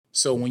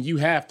So when you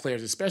have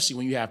players, especially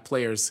when you have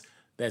players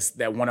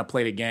that want to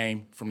play the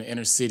game from the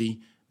inner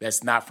city,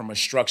 that's not from a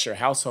structured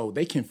household,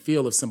 they can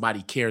feel if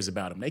somebody cares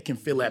about them. They can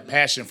feel that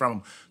passion from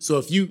them.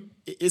 So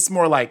it's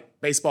more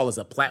like baseball is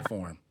a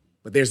platform,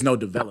 but there's no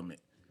development.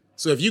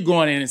 So if you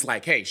go in and it's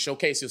like, hey,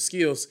 showcase your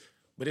skills,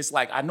 but it's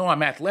like, I know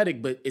I'm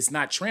athletic, but it's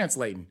not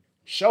translating.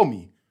 Show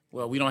me.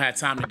 Well, we don't have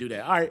time to do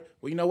that. All right,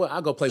 well, you know what?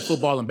 I'll go play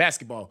football and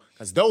basketball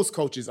because those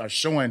coaches are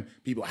showing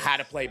people how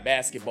to play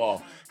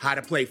basketball, how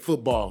to play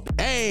football.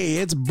 Hey,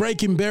 it's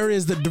Breaking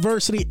Barriers, the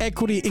diversity,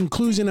 equity,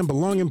 inclusion, and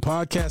belonging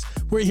podcast.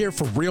 We're here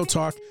for real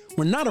talk.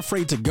 We're not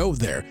afraid to go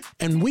there,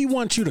 and we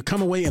want you to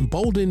come away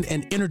emboldened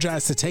and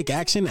energized to take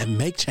action and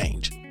make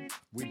change.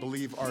 We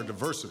believe our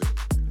diversity,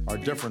 our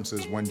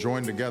differences, when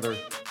joined together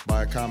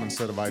by a common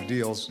set of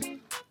ideals,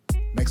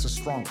 makes us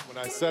stronger. When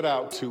I set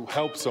out to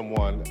help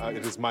someone,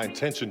 it is my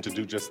intention to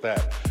do just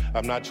that.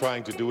 I'm not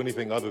trying to do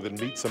anything other than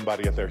meet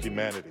somebody at their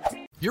humanity.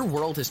 Your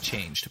world has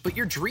changed, but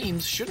your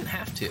dreams shouldn't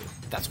have to.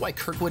 That's why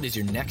Kirkwood is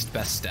your next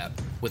best step.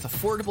 With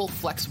affordable,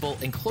 flexible,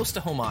 and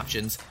close-to-home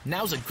options,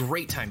 now's a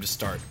great time to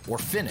start or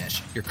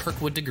finish your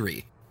Kirkwood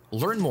degree.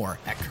 Learn more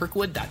at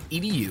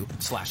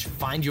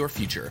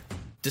kirkwood.edu/findyourfuture.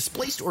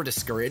 Displaced or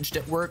discouraged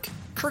at work?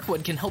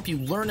 Kirkwood can help you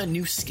learn a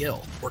new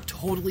skill or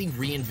totally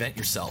reinvent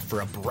yourself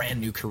for a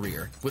brand new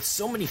career. With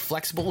so many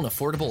flexible and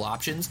affordable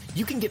options,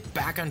 you can get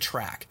back on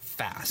track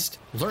fast.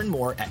 Learn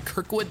more at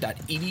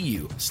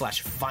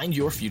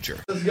kirkwood.edu/findyourfuture.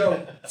 Let's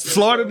go.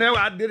 Florida now,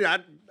 I did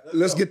it.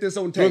 Let's get this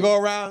on tape. We'll go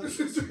around.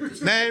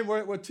 Name,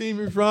 what team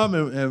you're from,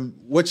 and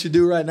what you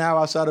do right now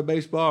outside of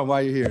baseball and why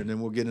you're here, and then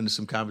we'll get into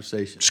some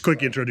conversation. Just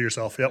quick intro to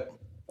yourself, yep.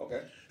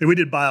 Okay. If we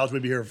did bios,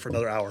 we'd be here for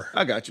another hour.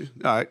 I got you.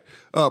 All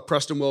right.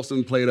 Preston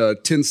Wilson played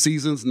 10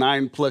 seasons,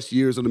 9+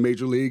 years in the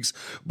major leagues,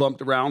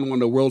 bumped around, won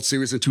the World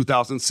Series in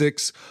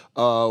 2006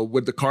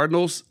 with the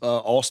Cardinals,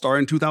 All-Star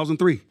in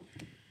 2003.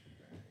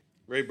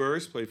 Ray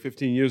Burris played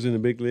 15 years in the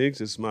big leagues.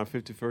 This is my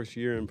 51st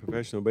year in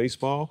professional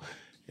baseball.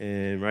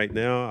 And right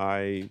now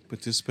I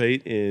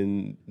participate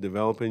in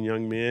developing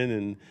young men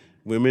and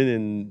women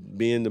and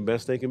being the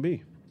best they can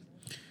be.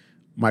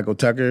 Michael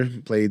Tucker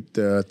played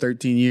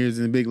 13 years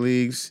in the big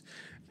leagues.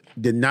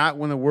 Did not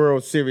win a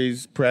World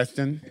Series,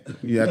 Preston.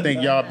 Yeah, I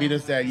think y'all beat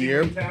us that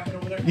year.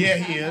 Yeah,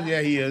 he is.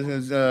 Yeah, he is.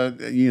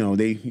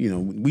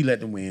 We let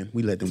them win.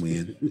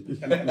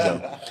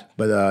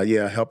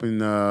 Helping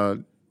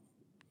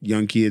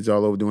young kids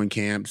all over doing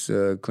camps,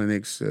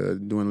 clinics,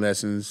 doing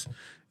lessons.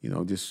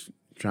 Just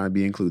trying to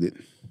be included.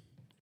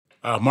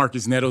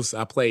 Marcus Nettles,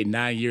 I played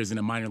 9 years in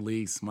the minor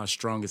leagues. My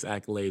strongest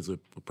accolades would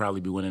probably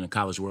be winning a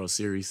College World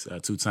Series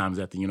 2 times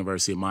at the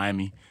University of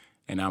Miami.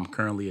 And I'm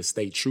currently a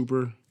state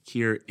trooper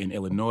here in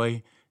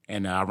Illinois.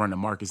 And I run the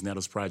Marcus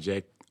Nettles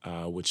Project,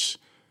 which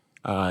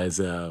is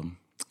a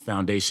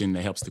foundation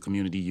that helps the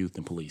community, youth,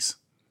 and police.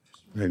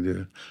 Very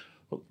good.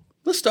 Well,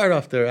 let's start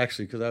off there,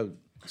 actually, because I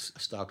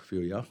stalked a few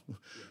of y'all.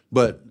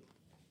 But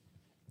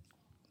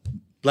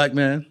black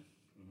man,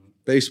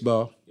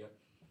 baseball,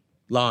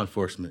 law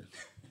enforcement.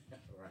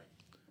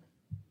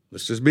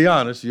 Let's just be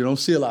honest, you don't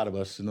see a lot of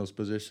us in those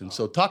positions.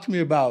 So talk to me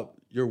about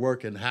your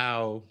work and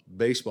how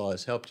baseball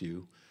has helped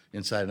you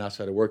inside and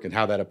outside of work and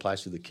how that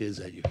applies to the kids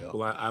that you help.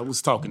 Well, I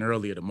was talking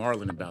earlier to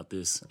Marlon about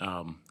this.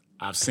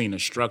 I've seen the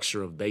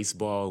structure of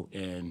baseball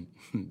and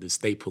the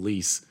state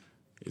police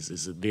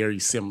is a very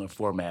similar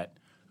format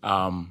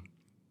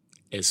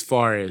as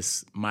far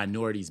as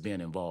minorities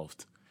being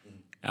involved.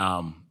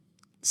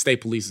 State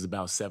police is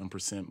about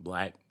 7%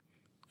 black.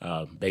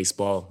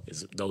 Baseball,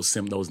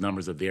 those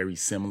numbers are very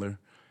similar.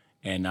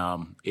 And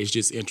it's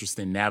just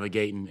interesting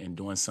navigating and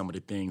doing some of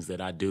the things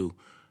that I do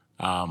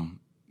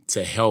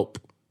to help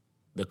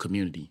the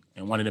community.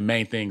 And one of the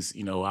main things,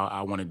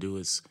 I want to do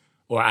is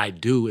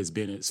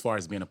being, as far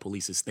as being a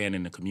police, is stand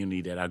in the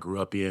community that I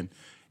grew up in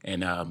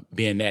and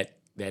being that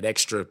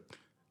extra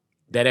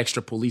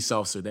police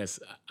officer it's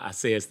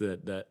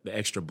the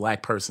extra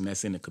black person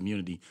that's in the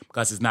community,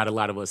 because there's not a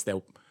lot of us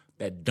that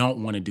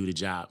don't want to do the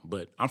job.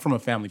 But I'm from a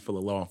family full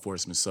of law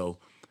enforcement, so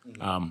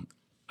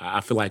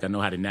I feel like I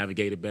know how to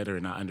navigate it better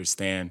and I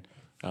understand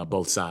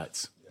both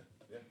sides.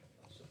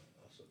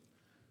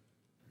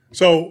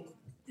 So,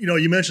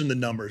 you mentioned the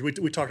numbers. We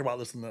talked about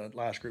this in the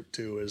last group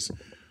too, is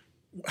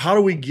how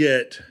do we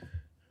get,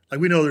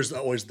 we know there's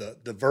always the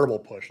verbal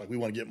push, we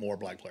want to get more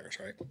black players,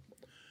 right?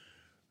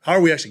 How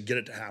do we actually get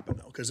it to happen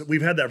though? Because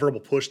we've had that verbal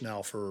push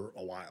now for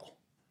a while,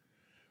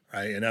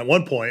 right? And at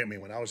one point,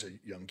 when I was a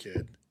young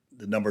kid,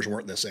 the numbers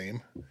weren't the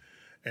same.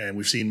 And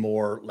we've seen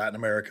more Latin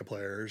America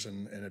players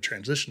and a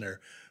transition there.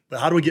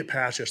 But how do we get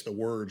past just the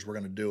words, we're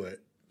going to do it,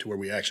 to where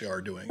we actually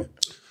are doing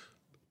it?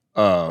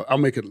 I'll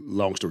make it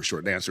long story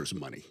short. The answer is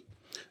money.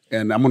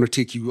 And I'm going to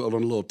take you on a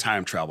little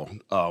time travel.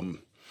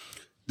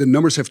 The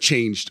numbers have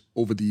changed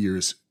over the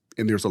years,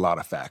 and there's a lot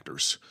of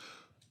factors.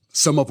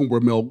 Some of them were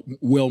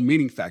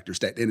well-meaning factors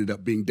that ended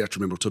up being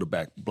detrimental to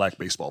the black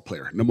baseball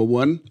player. Number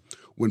one,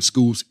 when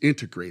schools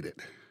integrated,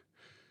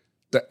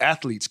 the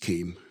athletes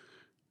came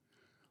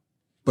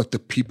but the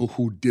people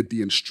who did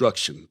the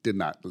instruction did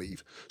not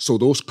leave. So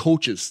those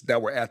coaches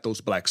that were at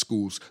those black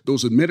schools,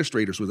 those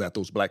administrators who was at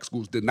those black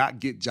schools, did not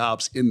get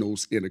jobs in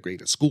those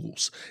integrated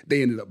schools.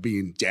 They ended up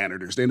being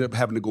janitors. They ended up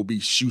having to go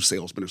be shoe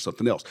salesmen or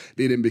something else.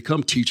 They didn't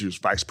become teachers,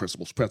 vice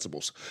principals,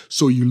 principals.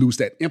 So you lose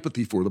that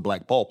empathy for the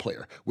black ball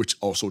player, which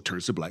also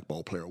turns the black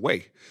ball player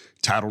away.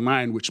 Title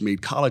IX, which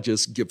made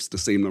colleges, gives the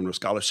same number of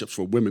scholarships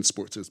for women's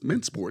sports as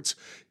men's sports.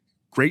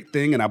 Great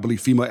thing, and I believe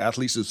female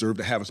athletes deserve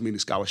to have as many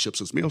scholarships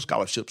as male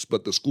scholarships,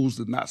 but the schools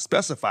did not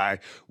specify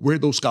where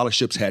those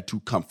scholarships had to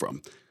come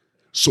from.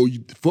 So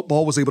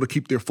football was able to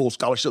keep their full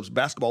scholarships,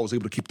 basketball was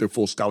able to keep their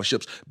full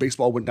scholarships,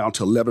 baseball went down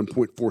to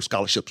 11.4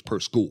 scholarships per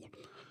school.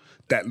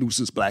 That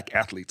loses black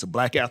athletes. A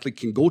black athlete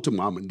can go to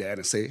mom and dad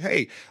and say,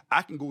 hey,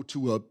 I can go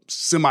to a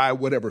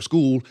semi-whatever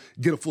school,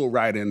 get a full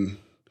ride in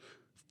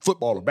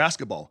football or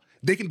basketball.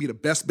 They can be the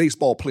best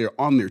baseball player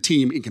on their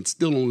team and can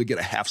still only get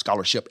a half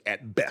scholarship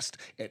at best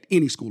at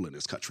any school in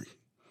this country.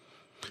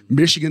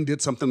 Michigan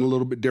did something a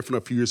little bit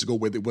different a few years ago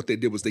where what they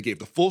did was they gave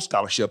the full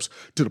scholarships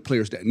to the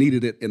players that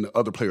needed it and the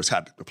other players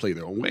had to play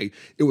their own way.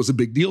 It was a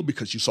big deal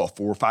because you saw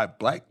 4 or 5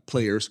 black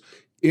players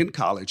in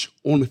college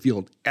on the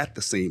field at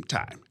the same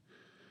time.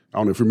 I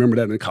don't know if you remember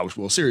that in the College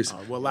World Series.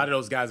 Well, a lot of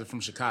those guys are from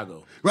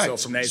Chicago. Right. So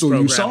from that So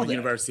program you saw at that.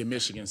 University of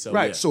Michigan. So,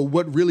 Right. yeah. So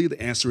what really the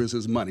answer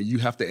is money. You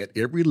have to, at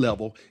every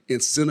level,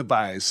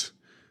 incentivize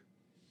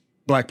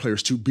black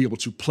players to be able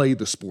to play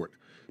the sport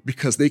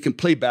because they can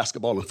play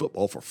basketball and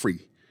football for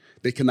free.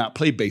 They cannot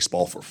play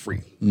baseball for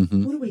free.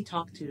 Mm-hmm. Who do we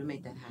talk to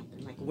make that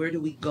happen? Like, where do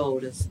we go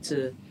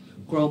to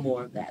grow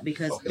more of that?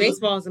 Because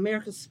baseball is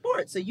America's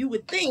sport, so you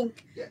would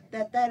think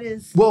that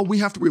is... Well, we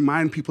have to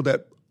remind people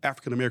that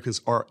African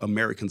Americans are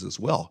Americans as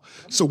well.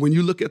 So when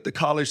you look at the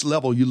college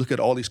level, you look at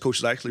all these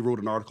coaches. I actually wrote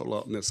an article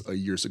on this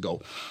years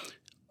ago.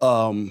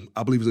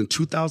 I believe it was in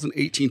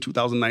 2018,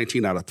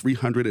 2019, out of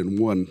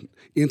 301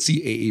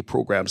 NCAA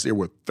programs, there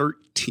were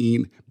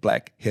 13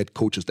 black head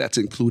coaches. That's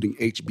including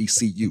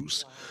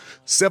HBCUs.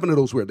 7 of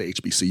those were the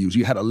HBCUs.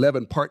 You had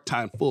 11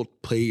 part-time,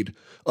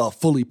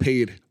 fully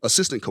paid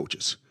assistant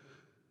coaches.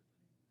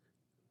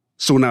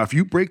 So now if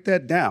you break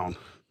that down,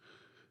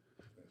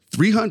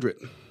 300,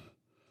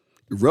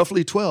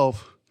 roughly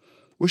 12,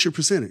 what's your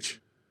percentage?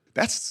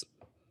 That's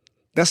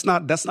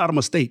not a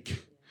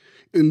mistake.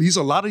 And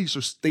a lot of these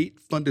are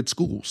state-funded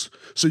schools.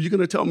 So you're going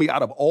to tell me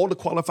out of all the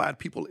qualified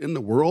people in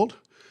the world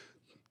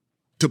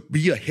to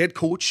be a head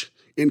coach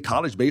in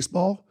college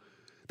baseball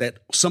that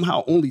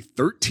somehow only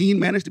 13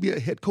 managed to be a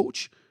head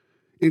coach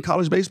in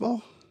college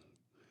baseball?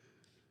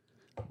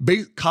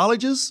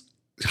 Colleges,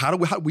 how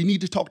we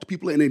need to talk to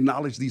people and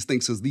acknowledge these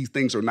things because these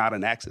things are not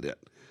an accident.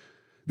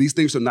 These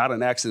things are not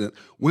an accident.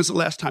 When's the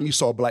last time you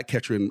saw a black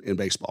catcher in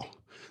baseball?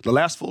 The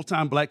last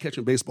full-time black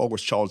catcher in baseball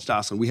was Charles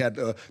Johnson. We had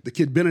the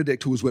kid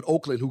Benedict, who was with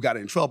Oakland, who got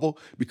in trouble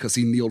because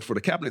he kneeled for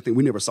the cabinet thing.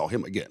 We never saw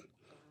him again.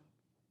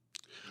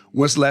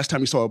 When's the last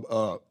time you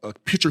saw a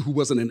pitcher who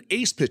wasn't an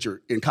ace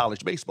pitcher in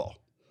college baseball?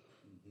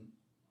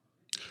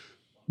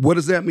 What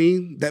does that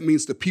mean? That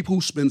means the people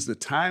who spends the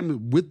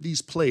time with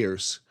these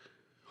players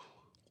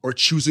are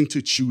choosing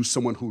to choose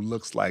someone who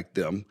looks like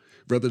them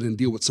rather than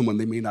deal with someone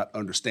they may not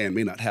understand,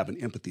 may not have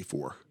an empathy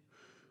for.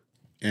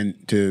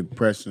 And to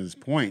Preston's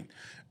point,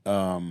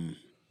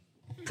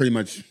 pretty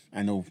much,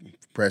 I know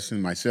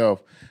Preston,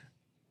 myself,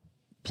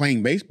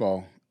 playing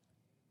baseball,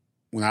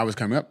 when I was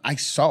coming up, I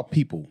saw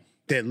people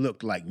that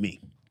looked like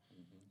me.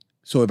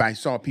 So if I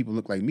saw people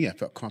look like me, I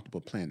felt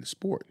comfortable playing the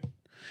sport.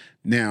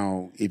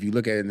 Now, if you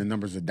look at it and the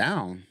numbers are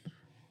down,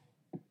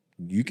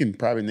 you can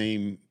probably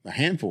name a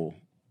handful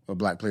of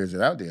black players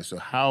that are out there. So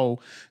how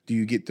do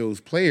you get those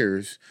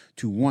players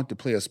to want to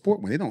play a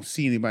sport when they don't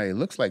see anybody that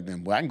looks like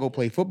them? Well, I can go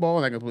play football,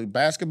 and I can play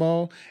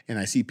basketball, and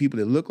I see people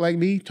that look like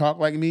me, talk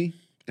like me,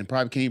 and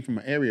probably came from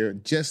an area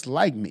just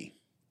like me.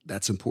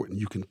 That's important.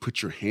 You can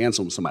put your hands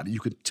on somebody. You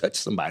can touch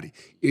somebody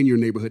in your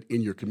neighborhood,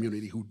 in your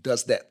community who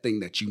does that thing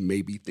that you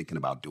may be thinking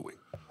about doing.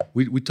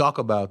 We talk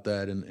about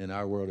that in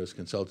our world as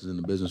consultants in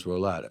the business world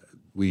a lot.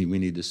 We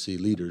need to see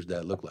leaders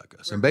that look like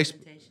us. And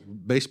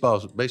baseball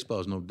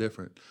is no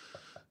different.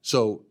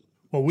 So,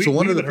 we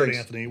one of the even heard, things,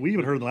 Anthony, we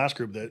even heard in the last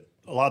group that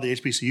a lot of the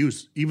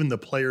HBCUs, even the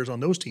players on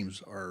those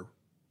teams are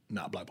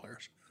not black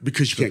players.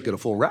 Because you can't get a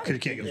full ride. You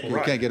can't get a full you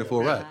ride. can't get a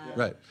full ride,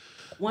 right.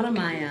 One of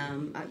my,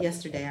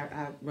 yesterday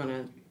I run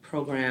a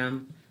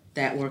program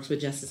that works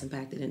with justice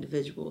impacted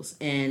individuals.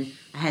 And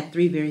I had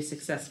 3 very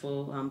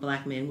successful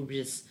black men. We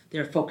were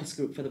they're a focus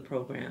group for the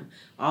program.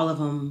 All of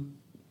them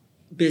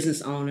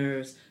business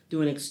owners,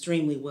 doing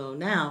extremely well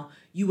now.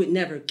 You would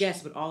never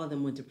guess, but all of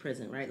them went to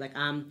prison, right? Like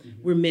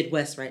we're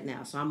Midwest right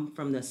now. So I'm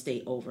from the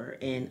state over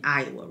in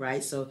Iowa,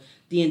 right? So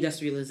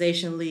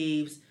deindustrialization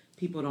leaves,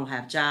 people don't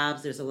have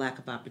jobs, there's a lack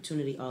of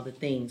opportunity, all the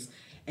things.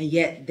 And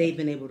yet they've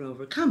been able to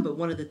overcome. But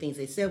one of the things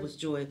they said was,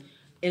 Joy,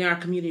 in our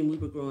community when we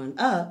were growing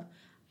up,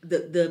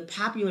 the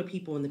popular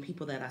people and the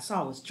people that I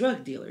saw was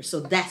drug dealers. So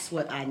that's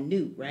what I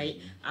knew, right?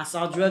 I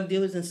saw drug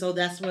dealers, and so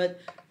that's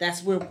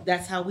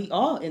how we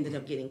all ended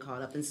up getting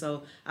caught up. And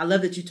so I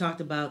love that you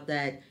talked about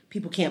that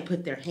people can't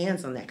put their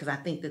hands on that, because I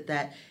think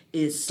that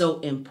is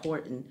so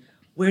important.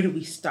 where do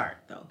we start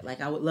though?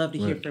 Like I would love to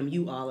hear from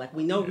you all. Like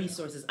we know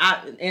resources.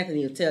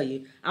 Anthony will tell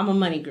you, I'm a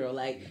money girl.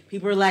 Like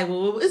people are like,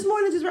 well, it's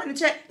more than just writing a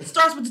check. It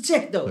starts with the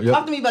check though.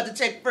 Talk to me about the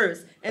check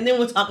first, and then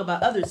we'll talk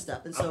about other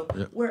stuff. And so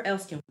where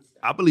else can we start?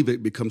 I believe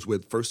it becomes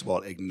with, first of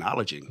all,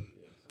 acknowledging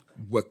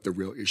what the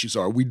real issues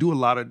are. We do a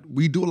lot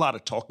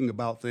of talking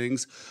about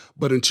things,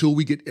 but until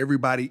we get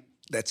everybody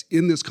that's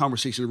in this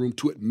conversation room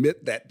to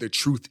admit that the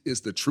truth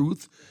is the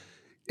truth,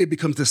 it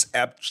becomes this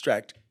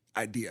abstract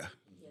idea.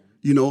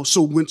 You know,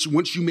 so once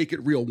you make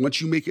it real,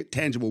 once you make it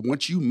tangible,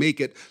 once you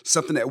make it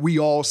something that we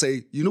all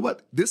say, you know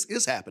what, this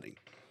is happening.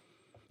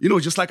 You know,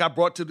 just like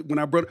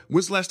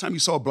when's the last time you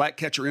saw a black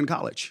catcher in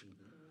college?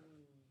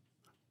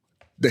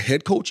 The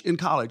head coach in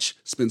college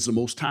spends the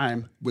most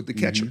time with the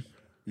catcher.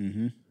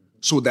 Mm-hmm.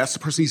 So that's the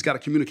person he's got to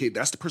communicate.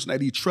 That's the person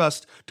that he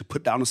trusts to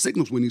put down the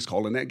signals when he's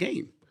calling that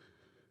game.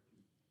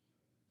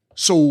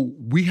 So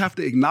we have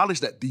to acknowledge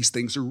that these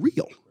things are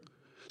real.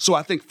 So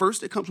I think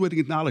first it comes with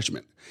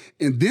acknowledgement.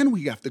 And then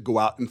we have to go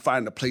out and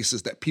find the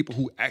places that people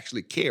who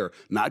actually care,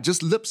 not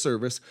just lip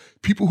service,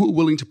 people who are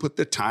willing to put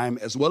their time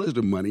as well as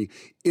their money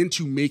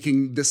into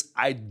making this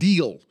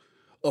ideal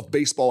of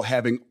baseball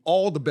having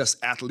all the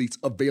best athletes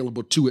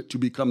available to it to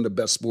become the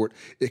best sport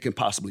it can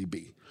possibly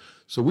be.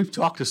 So we've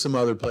talked to some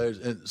other players,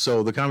 and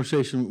so the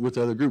conversation with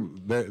the other group,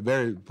 very,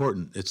 very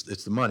important. It's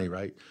the money,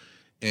 right?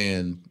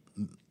 And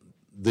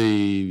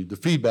the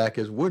feedback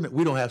is we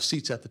don't have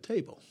seats at the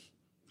table.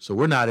 So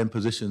we're not in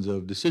positions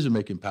of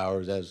decision-making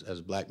powers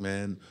as black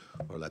men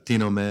or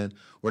Latino men.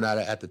 We're not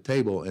at the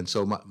table. And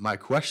so my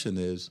question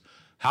is,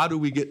 how do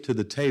we get to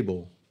the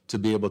table to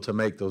be able to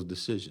make those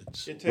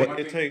decisions?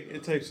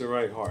 It takes the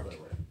right heart,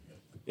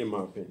 in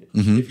my opinion.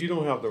 Mm-hmm. If you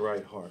don't have the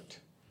right heart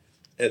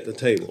at the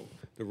table,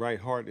 the right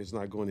heart is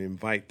not going to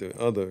invite the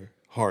other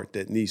heart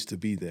that needs to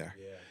be there.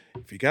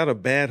 Yeah. If you got a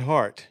bad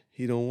heart,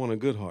 he don't want a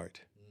good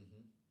heart,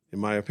 in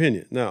my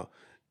opinion. Now,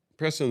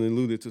 Preston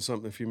alluded to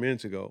something a few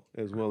minutes ago,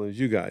 as well as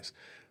you guys.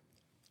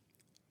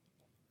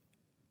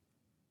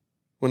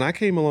 When I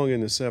came along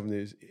in the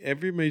 70s,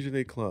 every major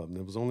league club, and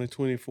there was only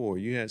 24,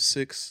 you had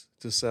 6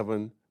 to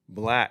 7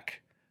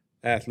 black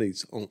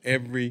athletes on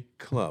every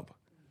club.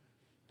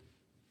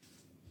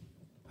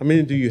 How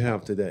many do you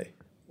have today?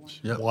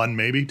 Yep. One,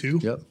 maybe two.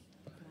 Yep.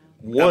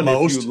 One at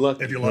most, if you're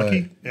lucky. If you're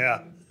lucky, right.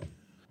 Yeah.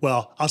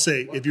 Well, I'll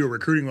say if you're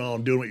recruiting well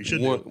and doing what you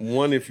should do.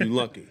 One if you're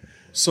lucky.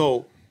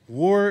 So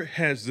where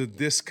has the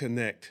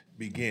disconnect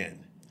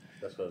began?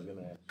 That's what I was going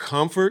to ask.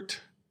 Comfort,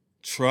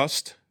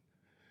 trust,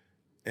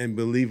 and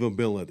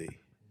believability,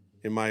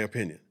 in my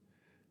opinion.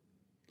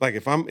 Like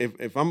if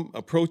I'm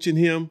approaching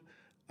him,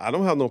 I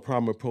don't have no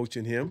problem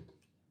approaching him,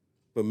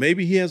 but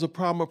maybe he has a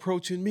problem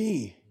approaching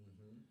me.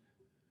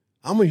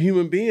 I'm a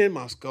human being.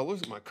 My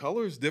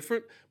color is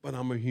different, but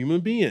I'm a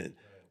human being.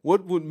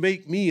 What would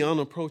make me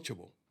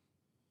unapproachable?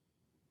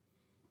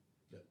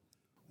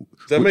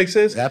 Does that make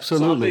sense?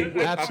 Absolutely. So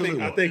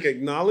Absolutely. I think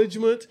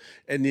acknowledgement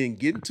and then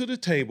getting to the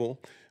table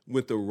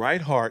with the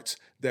right hearts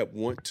that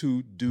want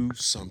to do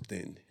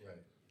something.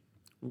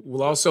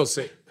 We'll also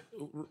say,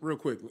 real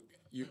quick,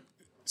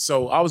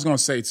 so I was going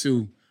to say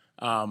too,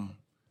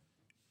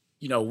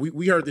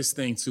 we heard this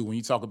thing too when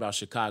you talk about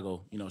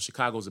Chicago. You know,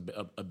 Chicago's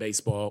a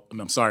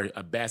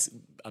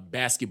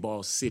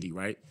basketball city,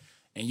 right?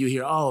 And you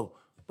hear, oh,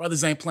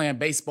 brothers ain't playing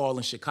baseball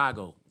in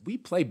Chicago. We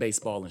play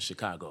baseball in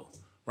Chicago,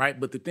 right?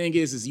 But the thing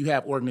is you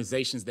have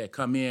organizations that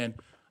come in,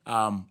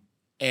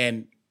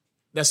 and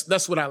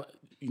that's what I,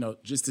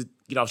 just to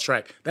get off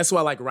track, that's why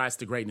I like Rise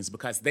to Greatness,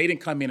 because they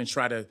didn't come in and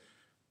try to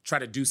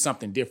do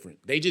something different.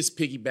 They just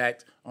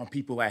piggybacked on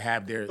people that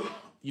have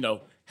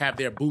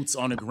their boots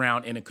on the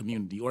ground in a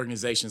community.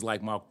 Organizations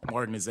like my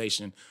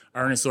organization,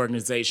 Ernest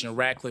Organization,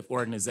 Radcliffe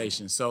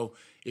Organization. So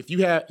if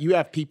you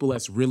have people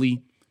that's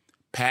really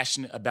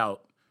passionate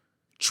about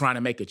trying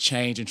to make a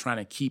change and trying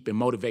to keep and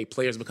motivate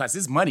players, because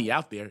there's money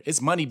out there. It's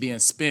money being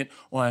spent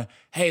on,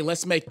 hey,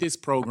 let's make this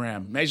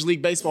program. Major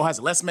League Baseball has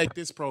it. Let's make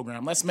this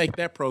program. Let's make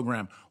that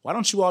program. Why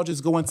don't you all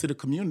just go into the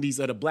communities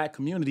of the black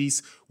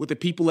communities with the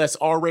people that's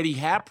already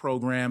have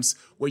programs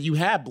where you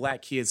have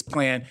black kids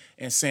playing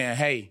and saying,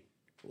 hey,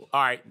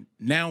 all right,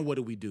 now what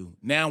do we do?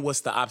 Now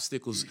what's the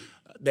obstacles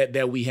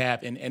that we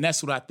have? And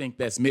that's what I think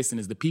that's missing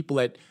is the people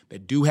that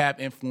do have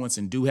influence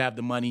and do have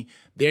the money,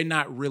 they're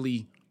not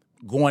really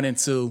going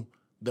into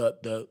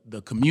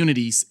the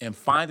communities and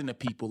finding the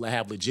people that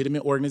have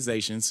legitimate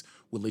organizations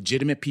with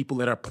legitimate people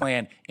that are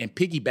playing and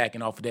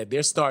piggybacking off of that.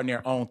 They're starting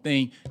their own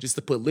thing just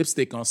to put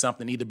lipstick on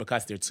something, either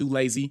because they're too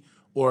lazy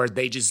or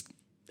they just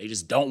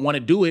don't want to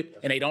do it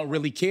and they don't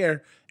really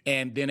care.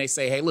 And then they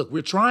say, hey, look,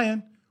 we're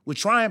trying.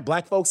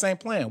 Black folks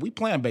ain't playing. We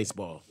playing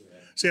baseball.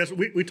 See,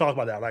 we talk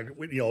about that. Like,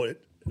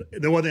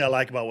 the one thing I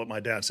like about what my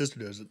dad and sister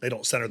do is that they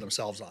don't center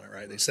themselves on it,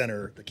 right? They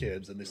center the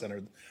kids and they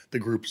center the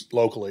groups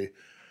locally.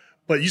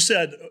 But you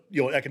said,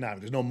 economic,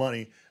 there's no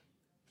money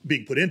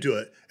being put into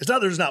it. It's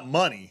not there's not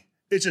money.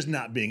 It's just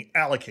not being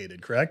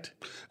allocated, correct?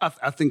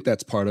 I think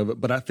that's part of it.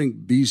 But I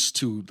think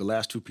the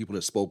last two people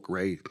that spoke,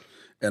 Ray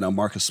and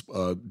Marcus,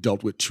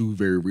 dealt with two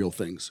very real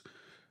things.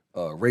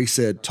 Ray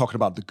said, talking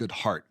about the good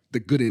heart the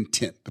good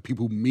intent, the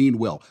people who mean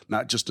well,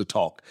 not just to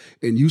talk.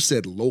 And you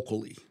said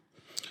locally.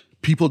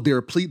 People, there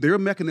are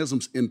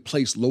mechanisms in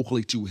place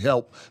locally to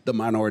help the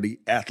minority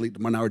athlete, the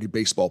minority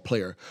baseball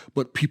player,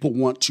 but people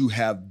want to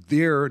have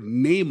their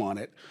name on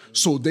it,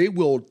 so they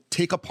will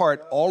take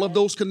apart all of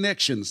those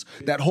connections,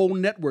 that whole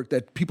network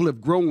that people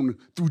have grown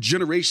through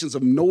generations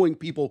of knowing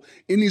people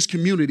in these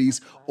communities,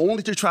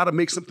 only to try to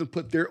make something,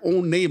 put their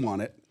own name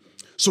on it,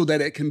 so that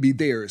it can be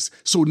theirs.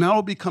 So now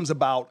it becomes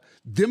about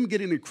them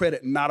getting the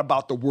credit, not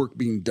about the work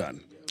being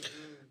done.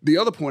 The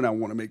other point I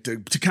want to make to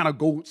kind of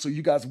go, so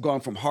you guys have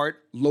gone from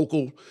heart,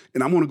 local,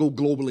 and I'm going to go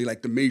globally,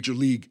 like the major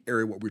league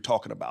area, what we're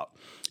talking about.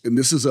 And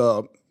this is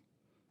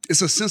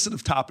it's a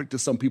sensitive topic to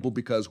some people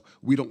because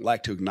we don't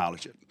like to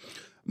acknowledge it.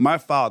 My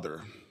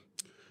father,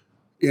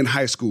 in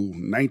high school,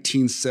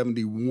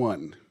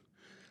 1971,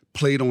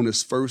 played on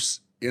his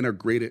first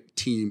integrated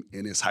team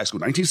in his high school.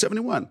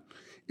 1971,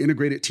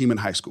 integrated team in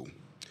high school.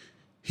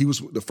 He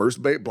was the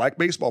first black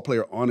baseball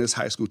player on his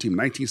high school team,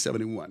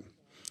 1971.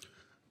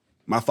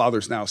 My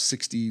father's now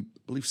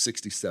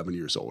 67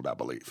 years old, I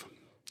believe.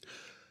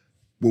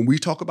 When we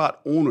talk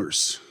about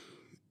owners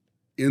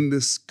in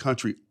this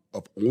country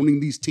of owning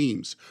these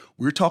teams,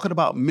 we're talking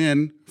about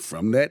men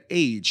from that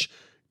age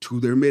to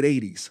their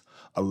mid-80s.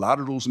 A lot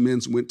of those men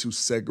went to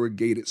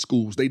segregated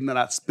schools. They did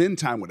not spend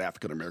time with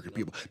African-American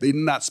people. They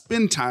did not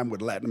spend time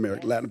with Latin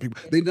people.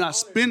 They did not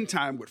spend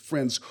time with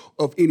friends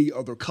of any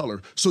other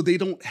color. So they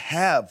don't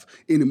have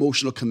an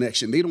emotional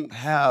connection. They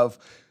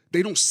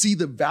don't see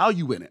the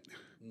value in it.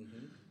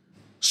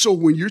 So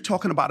when you're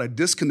talking about a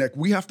disconnect,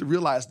 we have to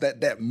realize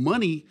that that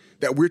money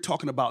that we're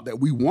talking about, that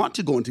we want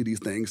to go into these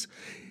things,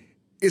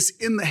 is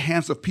in the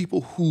hands of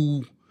people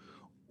who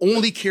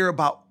only care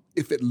about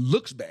if it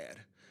looks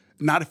bad,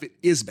 not if it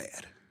is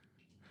bad.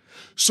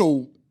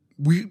 So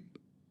we,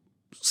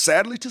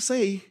 sadly to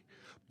say,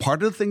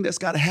 part of the thing that's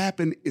got to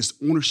happen is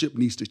ownership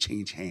needs to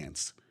change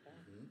hands.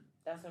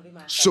 That's gonna be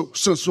my so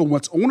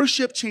once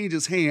ownership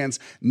changes hands,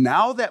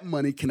 now that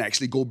money can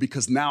actually go,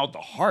 because now the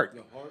heart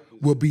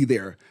will be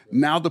there.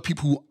 Now the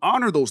people who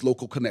honor those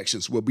local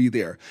connections will be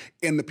there.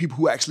 And the people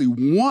who actually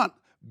want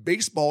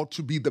baseball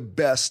to be the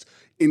best,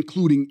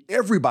 including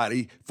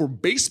everybody for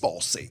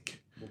baseball's sake,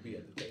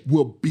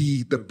 will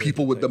be the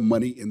people with the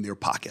money in their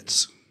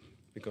pockets.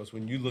 Because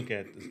when you look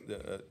at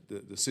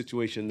the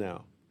situation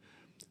now,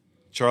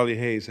 Charlie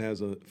Hayes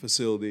has a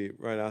facility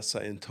right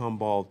outside in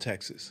Tomball,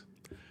 Texas.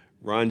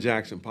 Ron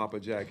Jackson, Papa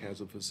Jack, has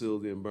a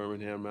facility in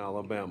Birmingham,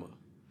 Alabama.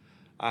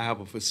 I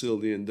have a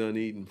facility in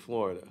Dunedin,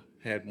 Florida.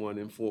 Had one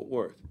in Fort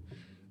Worth.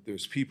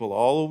 There's people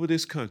all over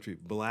this country,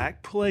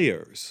 black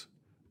players,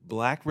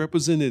 black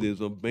representatives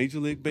of Major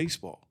League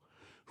Baseball,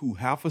 who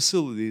have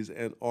facilities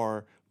and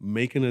are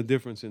making a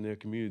difference in their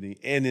community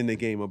and in the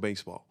game of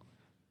baseball.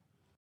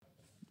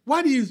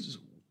 Why do you?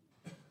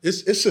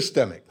 It's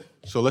systemic.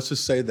 So let's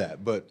just say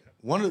that. But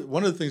one of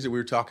the things that we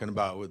were talking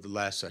about with the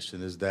last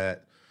session is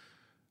that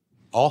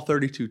all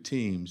 32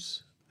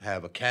 teams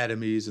have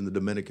academies in the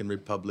Dominican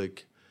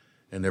Republic,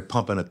 and they're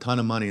pumping a ton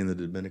of money in the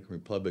Dominican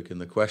Republic.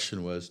 And the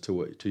question was,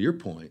 to your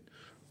point,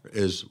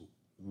 is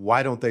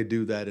why don't they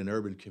do that in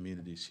urban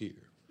communities here?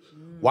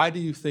 Why do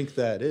you think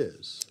that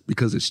is?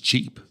 Because it's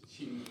cheap.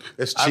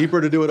 It's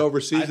cheaper to do it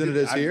overseas than it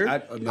is here? I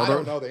don't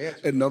know the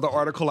answer. Another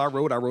article I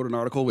wrote an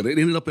article, and it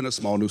ended up in a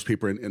small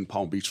newspaper in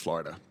Palm Beach,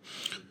 Florida.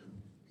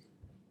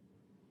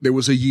 There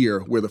was a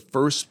year where the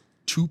first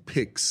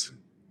pick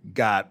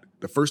got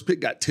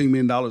 $10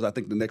 million. I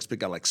think the next pick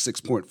got like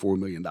 $6.4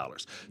 million,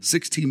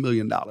 $16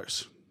 million.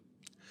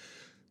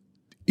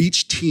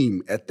 Each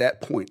team at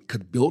that point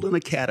could build an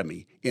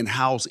academy and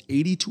house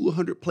 80 to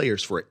 100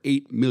 players for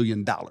 $8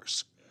 million.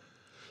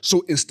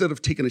 So instead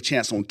of taking a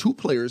chance on 2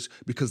 players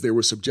because they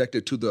were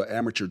subjected to the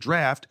amateur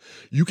draft,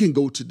 you can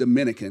go to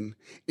Dominican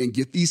and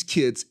get these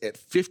kids at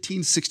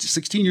 16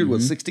 years,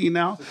 what, 16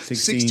 now?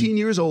 16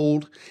 years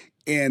old,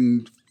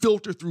 and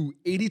filter through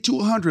 80 to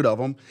 100 of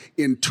them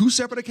in 2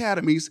 separate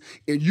academies,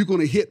 and you're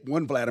going to hit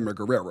one Vladimir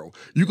Guerrero.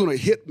 You're going to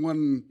hit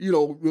one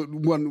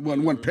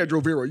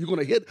Pedro Vera. You're going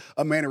to hit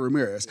a Manny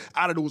Ramirez.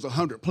 Out of those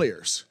 100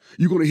 players,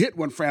 you're going to hit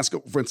one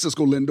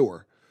Francisco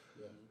Lindor.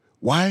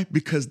 Why?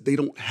 Because they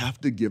don't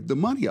have to give the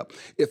money up.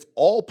 If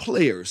all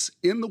players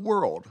in the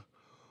world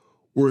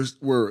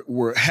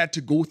had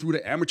to go through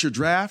the amateur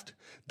draft,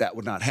 that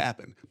would not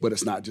happen. But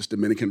it's not just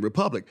Dominican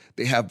Republic.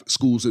 They have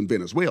schools in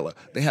Venezuela.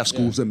 They have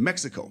schools in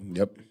Mexico.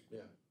 Yep.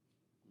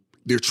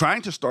 They're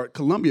trying to start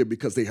Colombia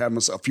because they have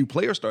a few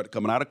players started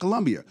coming out of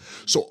Colombia.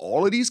 So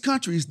all of these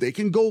countries, they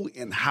can go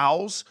and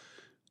house,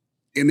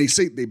 and they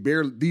say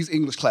these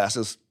English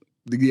classes,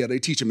 yeah, they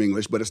teach them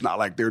English, but it's not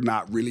like they're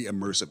not really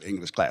immersive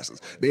English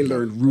classes. They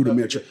learn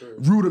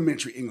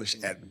rudimentary English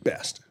at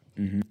best.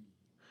 Mm-hmm.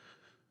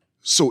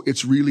 So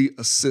it's really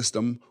a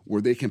system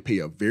where they can pay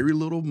a very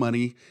little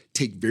money,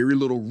 take very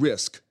little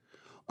risk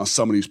on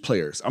some of these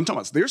players. I'm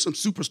talking about, there's some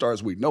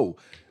superstars we know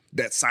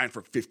that signed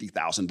for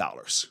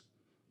 $50,000.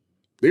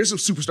 There's some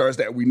superstars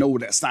that we know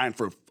that signed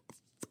for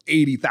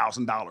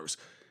 $80,000.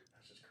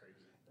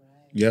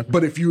 Yeah.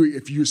 But if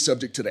you're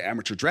subject to the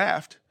amateur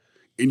draft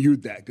and you're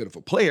that good of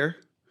a player,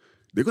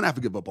 they're going to have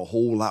to give up a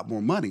whole lot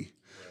more money.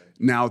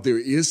 Now, there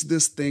is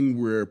this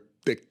thing where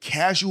the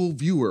casual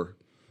viewer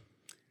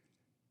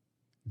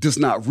does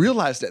not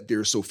realize that there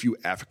are so few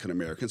African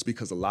Americans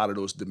because a lot of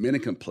those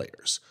Dominican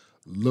players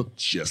look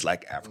just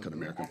like African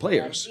American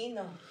players.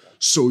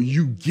 So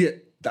you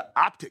get the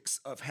optics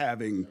of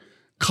having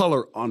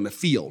color on the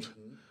field,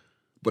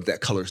 but that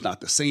color is not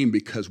the same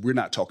because we're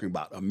not talking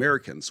about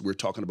Americans. We're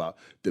talking about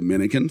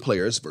Dominican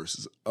players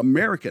versus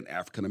American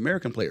African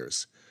American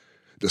players.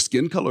 The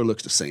skin color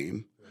looks the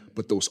same,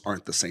 but those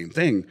aren't the same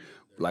thing.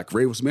 Like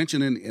Ray was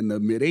mentioning, in the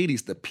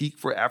mid-'80s, the peak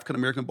for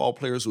African-American ball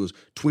players was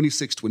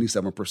 26,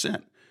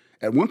 27%.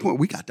 At one point,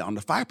 we got down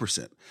to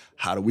 5%.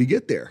 How do we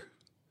get there?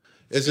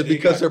 Is it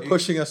because they're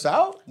pushing us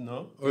out?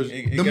 No. Or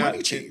the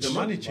money changed. The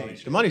money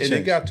changed. The money and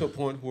changed. it got to a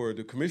point where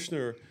the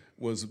commissioner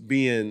was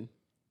being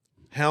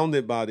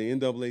hounded by the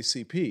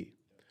NAACP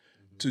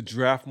to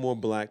draft more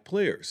black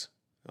players.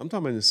 I'm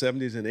talking about in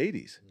the 70s and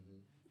 80s.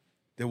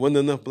 There wasn't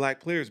enough black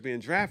players being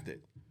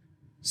drafted.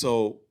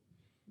 So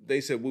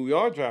they said, well, we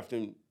are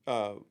drafting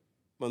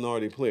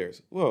minority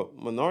players. Well,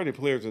 minority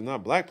players are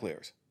not black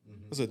players.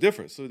 There's a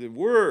difference. So the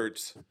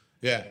words,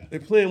 Yeah. they're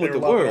playing with the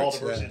lumping all words.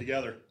 diversity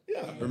together.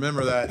 Yeah.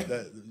 Remember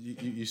that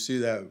you see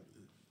that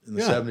in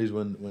the 70s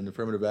when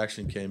affirmative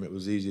action came, it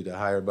was easy to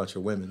hire a bunch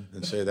of women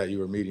and say that you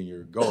were meeting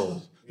your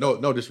goals.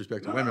 No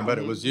disrespect to women, but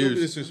it was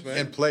used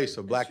in place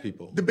of black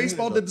people. The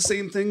baseball did the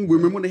same thing.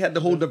 Remember when they had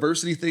the whole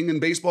diversity thing in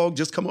baseball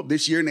just come up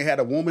this year and they had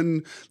a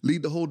woman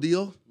lead the whole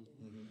deal?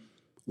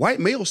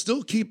 White males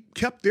still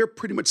kept their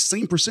pretty much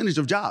same percentage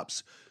of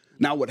jobs.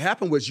 Now, what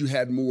happened was you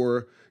had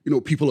more,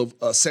 people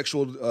of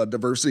sexual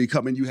diversity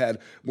come in. You had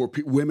more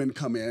women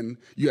come in.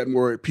 You had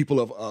more people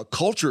of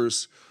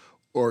cultures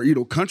or,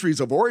 countries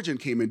of origin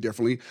came in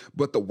differently.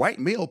 But the white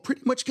male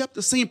pretty much kept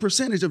the same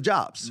percentage of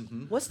jobs.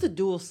 What's the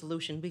dual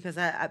solution? Because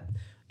I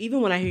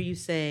even when I hear you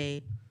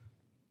say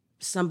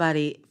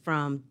somebody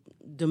from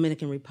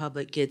Dominican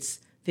Republic gets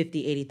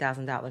 $50,000,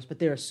 $80,000, but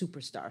they're a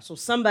superstar. So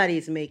somebody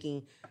is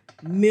making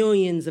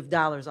millions of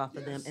dollars off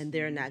of them, and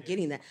they're not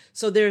getting that.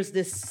 So there's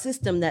this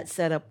system that's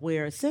set up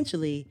where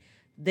essentially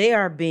they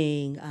are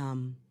being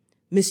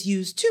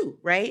misused too,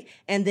 right?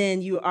 And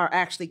then you are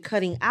actually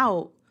cutting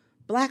out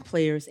black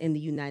players in the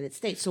United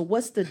States. So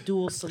what's the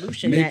dual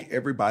solution? Make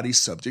everybody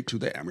subject to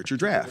the amateur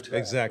draft.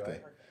 Exactly.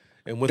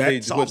 And what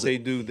That they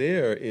do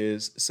there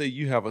is, say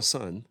you have a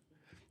son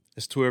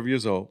that's 12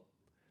 years old,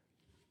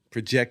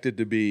 projected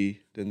to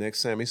be the next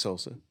Sammy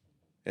Sosa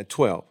at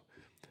 12.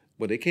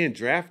 But they can't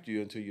draft you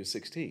until you're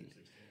 16.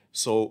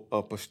 So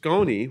a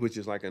Pasconi, which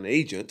is like an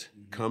agent,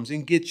 comes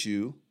and gets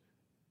you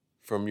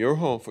from your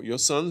home, for your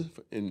son,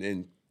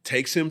 and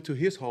takes him to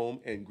his home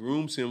and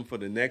grooms him for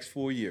the next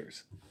 4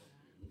 years.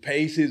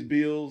 Pays his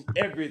bills,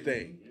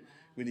 everything.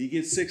 When he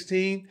gets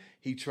 16,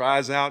 he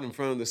tries out in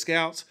front of the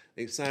scouts.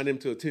 They sign him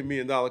to a $10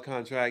 million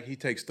contract. He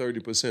takes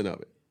 30%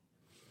 of it.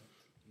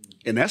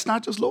 And that's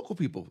not just local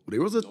people.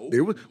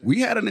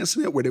 We had an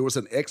incident where there was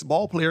an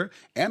ex-ball player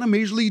and a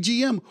major league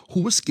GM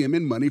who was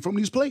skimming money from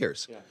these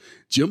players. Yeah.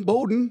 Jim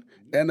Bowden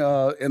and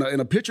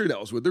a pitcher that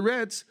was with the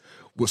Reds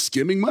was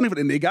skimming money from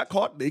them. And they got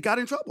caught. They got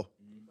in trouble.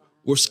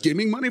 Were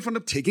skimming money from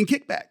them, taking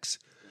kickbacks.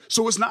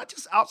 So it's not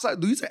just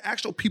outside. These are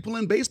actual people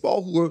in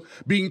baseball who are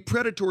being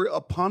predatory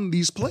upon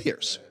these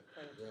players.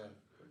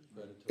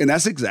 And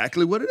that's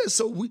exactly what it is.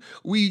 So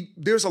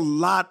there's a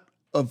lot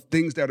of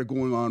things that are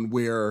going on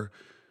where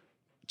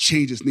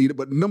change is needed.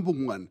 But number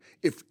one,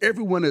 if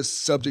everyone is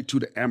subject to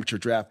the amateur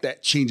draft,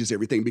 that changes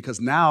everything because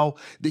now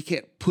they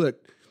can't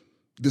put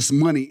this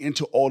money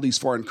into all these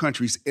foreign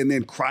countries and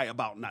then cry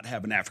about not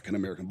having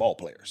African-American ball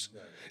players.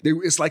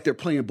 It's like they're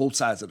playing both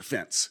sides of the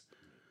fence.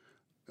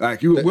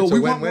 Like, we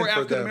want more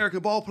African-American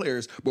ball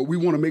players, but we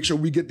want to make sure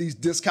we get these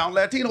discount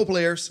Latino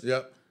players.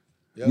 Yep.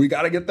 We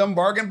got to get them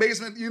bargain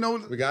basement,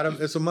 We got them.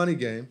 It's a money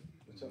game.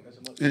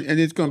 And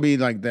it's going to be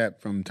like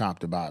that from top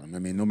to bottom. I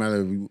mean, no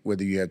matter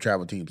whether you have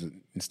travel teams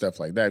and stuff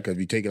like that, because if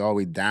you take it all the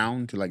way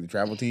down to like the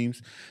travel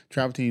teams,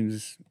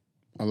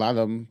 a lot of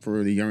them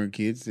for the younger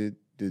kids, the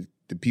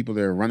people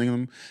that are running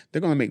them,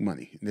 they're going to make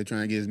money. They're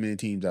trying to get as many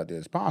teams out there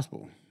as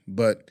possible.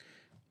 But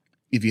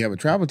if you have a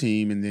travel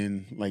team and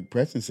then, like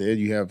Preston said,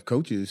 you have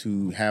coaches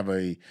who have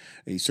a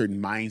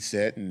certain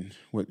mindset and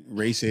what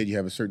Ray said, you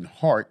have a certain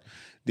heart,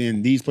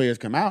 then these players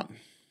come out.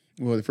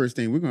 Well, the first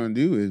thing we're going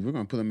to do is we're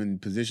going to put them in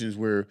positions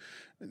where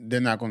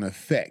they're not going to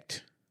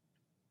affect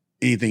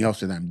anything else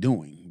that I'm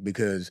doing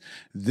because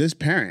this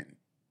parent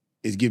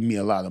is giving me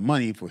a lot of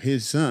money for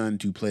his son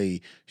to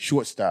play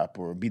shortstop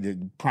or be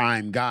the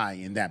prime guy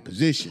in that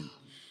position.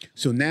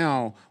 So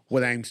now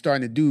what I'm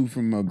starting to do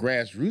from a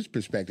grassroots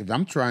perspective,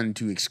 I'm trying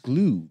to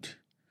exclude.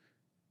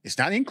 It's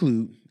not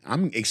include.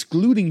 I'm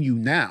excluding you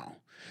now.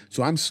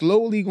 So I'm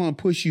slowly going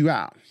to push you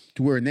out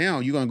to where now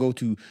you're going to go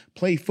to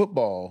play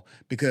football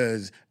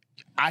because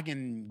I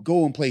can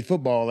go and play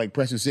football, like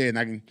Preston said, and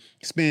I can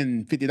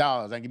spend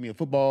 $50. I can give me a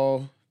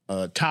football,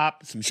 a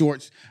top, some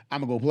shorts.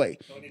 I'm going to go play.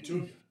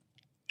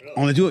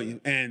 Only two of you.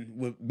 And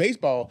with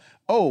baseball,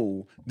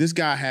 this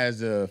guy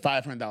has a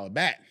 $500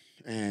 bat.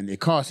 and it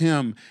costs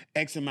him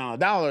X amount of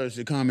dollars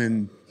to come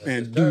and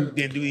do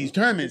these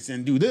tournaments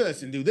and do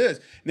this and do this.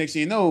 Next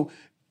thing you know,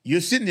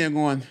 you're sitting there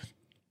going,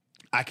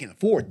 I can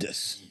afford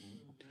this.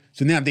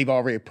 So now they've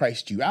already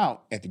priced you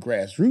out at the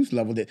grassroots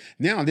level. That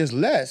now there's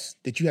less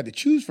that you have to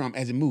choose from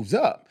as it moves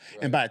up.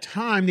 Right. And by the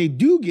time they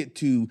do get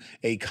to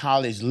a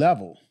college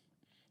level,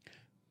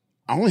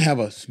 I only have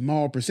a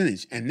small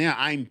percentage. And now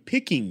I'm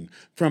picking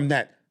from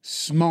that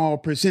small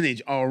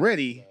percentage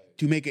already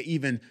to make an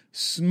even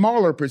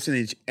smaller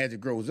percentage as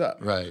it grows up.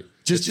 Right.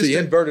 Just the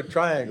inverted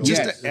triangle.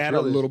 Just to add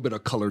a little bit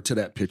of color to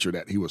that picture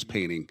that he was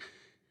painting,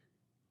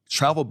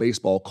 travel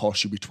baseball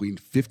costs you between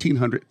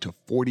 $1,500 to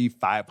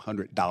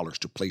 $4,500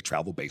 to play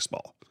travel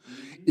baseball.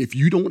 If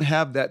you don't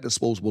have that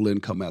disposable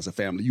income as a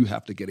family, you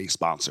have to get a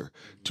sponsor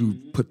to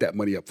put that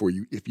money up for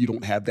you. If you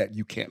don't have that,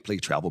 you can't play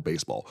travel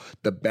baseball.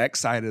 The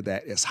backside of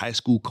that is high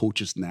school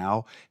coaches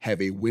now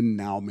have a win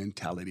now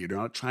mentality. They're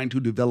not trying to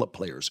develop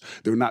players.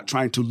 They're not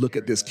trying to look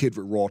at this kid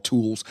with raw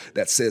tools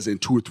that says in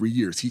 2 or 3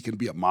 years he can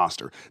be a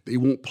monster. They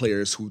want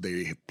players who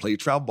they play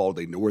travel ball.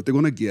 They know what they're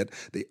going to get.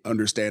 They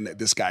understand that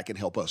this guy can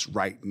help us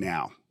right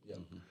now.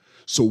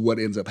 So what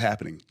ends up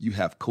happening? You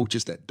have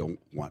coaches that don't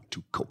want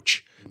to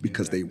coach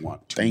because they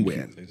want to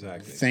win.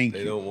 Exactly.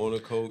 They don't want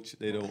to coach.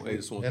 They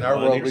just want. In our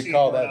world, we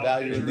call that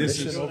value and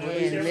mission over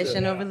leadership.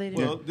 Mission over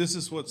leadership. Well, this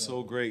is what's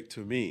so great to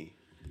me.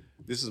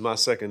 This is my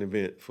second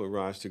event for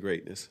Rise to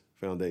Greatness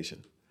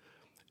Foundation,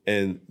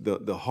 and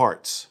the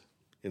hearts.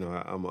 I'm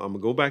gonna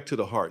go back to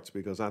the hearts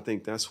because I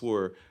think that's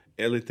where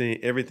everything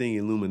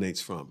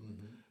illuminates from.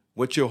 Mm-hmm.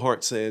 What your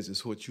heart says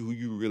is who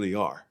you really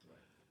are,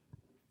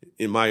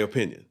 in my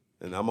opinion.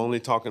 And I'm only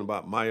talking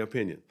about my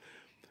opinion.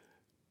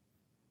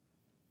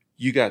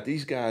 You got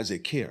these guys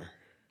that care.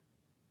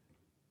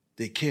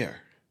 They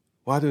care.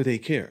 Why do they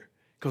care?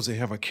 Because they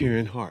have a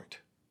caring heart.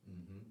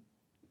 Mm-hmm.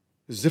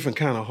 There's different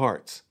kind of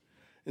hearts.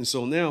 And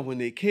so now when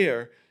they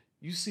care,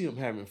 you see them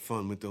having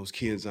fun with those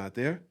kids out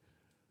there.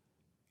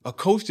 A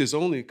coach is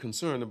only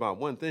concerned about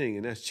one thing,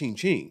 and that's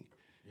ching-ching.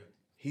 Yep.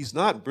 He's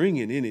not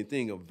bringing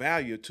anything of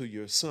value to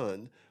your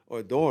son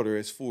or daughter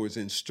as far as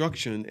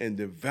instruction and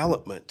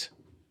development.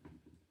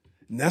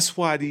 And that's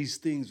why these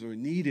things are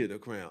needed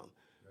around,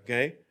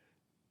 okay?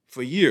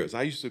 For years,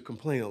 I used to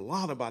complain a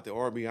lot about the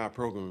RBI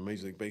program in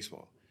Major League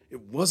Baseball.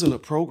 It wasn't a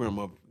program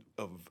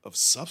of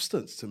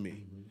substance to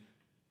me.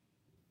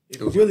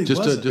 It really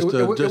wasn't. Just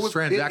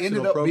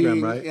transactional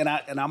program, right?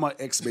 And I'm an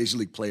ex-Major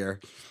League player,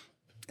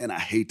 and I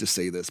hate to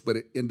say this, but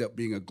it ended up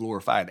being a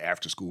glorified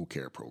after-school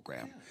care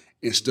program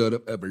instead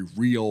of a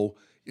real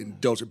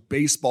indulgent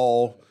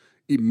baseball,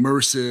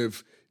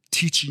 immersive,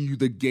 teaching you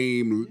the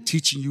game,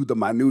 teaching you the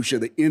minutia,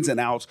 the ins and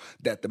outs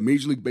that the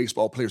Major League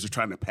Baseball players are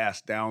trying to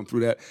pass down through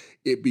that.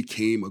 It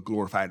became a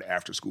glorified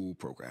after-school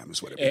program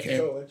is what it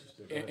became.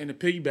 And to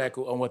piggyback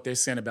on what they're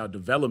saying about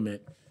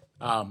development,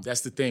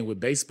 that's the thing with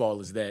baseball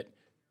is that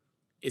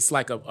it's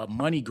like a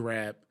money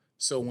grab.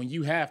 So when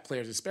you have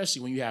players,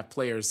 especially when you have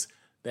players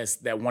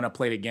that want to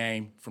play the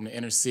game from the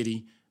inner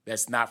city,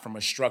 that's not from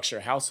a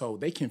structured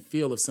household, they can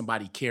feel if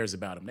somebody cares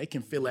about them. They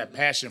can feel that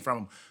passion from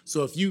them.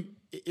 So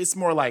it's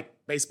more like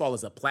baseball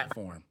is a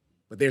platform,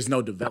 but there's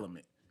no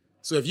development.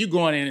 So if you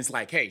go in and it's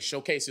like, hey,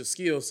 showcase your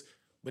skills,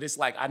 but it's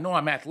like, I know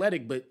I'm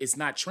athletic, but it's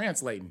not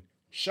translating.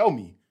 Show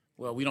me.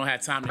 Well, we don't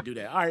have time to do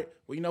that. All right,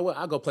 well, you know what?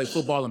 I'll go play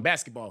football and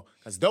basketball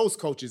because those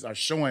coaches are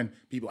showing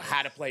people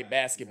how to play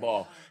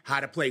basketball, how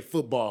to play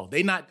football.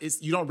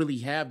 You don't really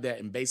have that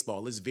in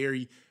baseball. There's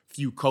very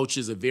few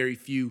coaches or very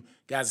few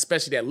guys,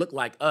 especially that look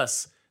like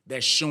us,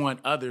 that's showing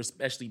others,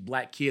 especially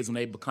black kids, when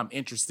they become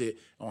interested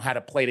on how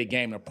to play the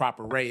game in a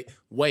proper way.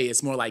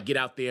 It's more like get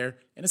out there,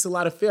 and it's a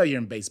lot of failure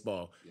in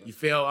baseball. You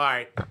fail, all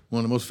right. One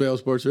of the most failed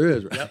sports there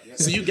is, right? Yep.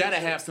 So you got to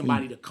have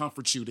somebody to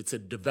comfort you, to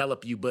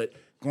develop you. But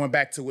going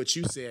back to what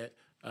you said,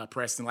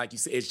 Preston, like you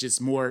said, it's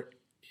just more,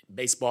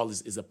 baseball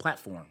is a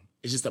platform.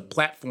 It's just a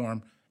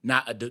platform,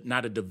 not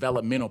a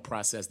developmental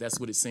process.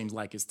 That's what it seems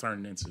like it's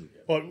turning into.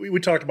 Well, we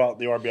talked about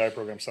the RBI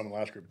program some in the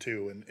last group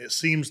too, and it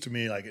seems to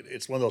me like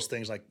it's one of those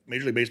things like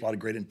Major League Baseball had a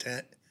great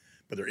intent,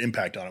 but their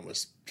impact on it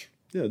was...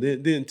 Yeah,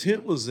 the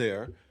intent was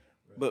there,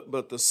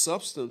 but the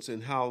substance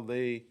and how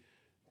they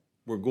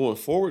were going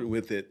forward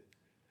with it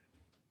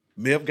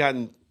may have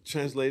gotten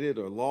translated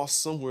or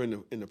lost somewhere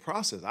in the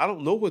process. I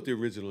don't know what the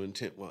original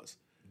intent was.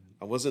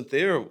 I wasn't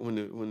there when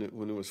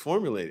it was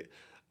formulated.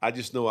 I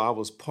just know I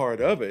was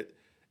part of it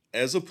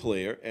as a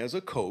player, as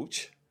a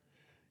coach,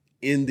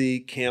 in the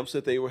camps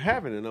that they were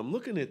having. And I'm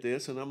looking at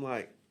this and I'm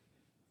like,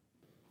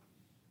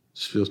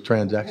 this feels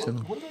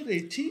transactional. What are they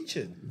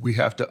teaching? We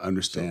have to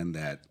understand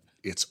that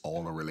it's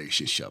all a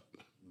relationship.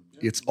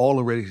 It's all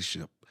a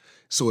relationship.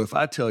 So if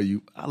I tell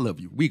you, I love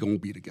you, we gonna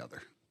be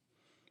together.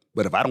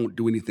 But if I don't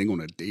do anything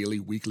on a daily,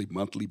 weekly,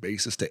 monthly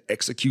basis to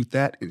execute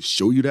that and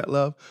show you that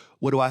love,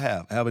 what do I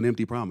have? I have an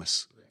empty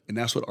promise. And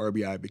that's what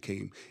RBI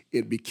became.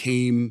 It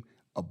became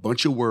a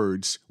bunch of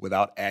words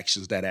without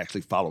actions that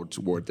actually followed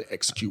toward to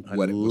execute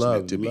what it was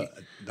meant to be.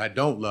 I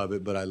don't love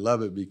it, but I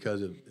love it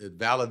because it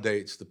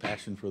validates the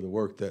passion for the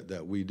work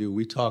that we do.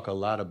 We talk a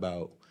lot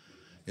about,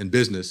 in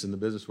business, in the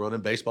business world,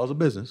 and baseball's a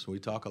business, we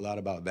talk a lot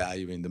about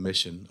valuing the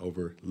mission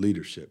over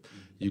leadership.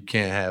 You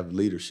can't have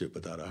leadership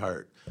without a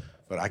heart.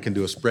 But I can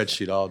do a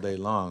spreadsheet all day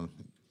long,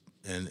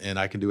 and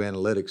I can do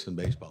analytics in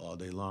baseball all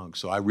day long.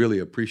 So I really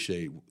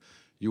appreciate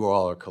you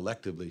all are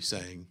collectively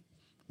saying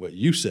what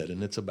you said,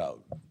 and it's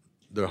about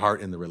the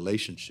heart and the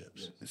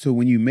relationships. So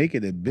when you make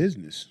it a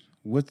business,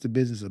 what's the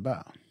business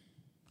about?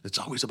 It's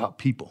always about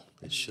people.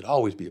 It should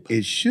always be about people.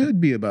 It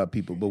should be about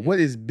people. But what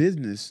is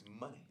business?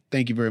 Money.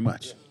 Thank you very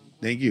much.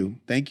 Thank you.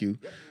 Thank you.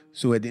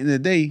 So at the end of the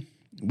day,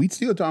 we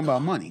still talking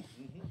about money.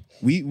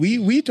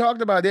 We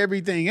talked about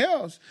everything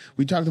else.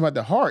 We talked about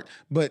the heart,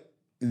 but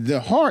the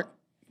heart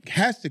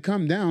has to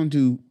come down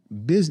to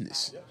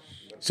business.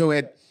 So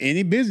at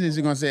any business,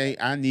 they're going to say,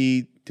 I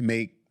need to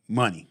make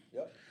money.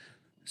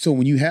 So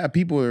when you have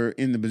people who are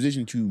in the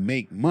position to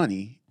make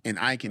money, and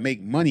I can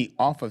make money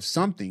off of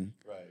something,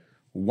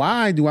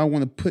 why do I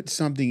want to put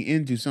something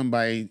into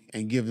somebody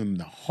and give them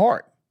the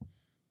heart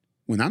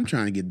when I'm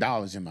trying to get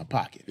dollars in my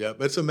pocket? Yeah,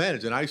 but it's a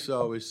manage. And I used to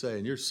always say,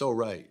 and you're so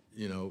right,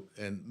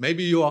 and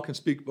maybe you all can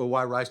speak about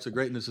why Rise to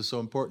Greatness is so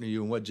important to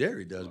you and what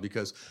Jerry does,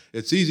 because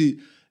it's easy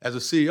as a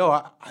CEO,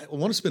 I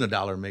want to spend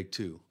 $1 and make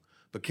 $2.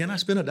 But can I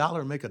spend $1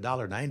 and make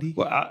 $1.90?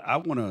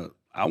 Well,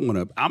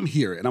 I'm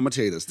here, and I'm gonna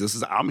tell you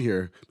I'm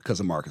here because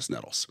of Marcus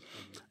Nettles.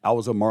 I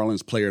was a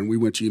Marlins player, and we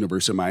went to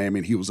University of Miami,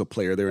 and he was a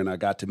player there, and I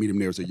got to meet him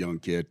there as a young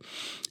kid.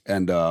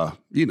 And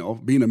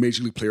being a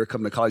major league player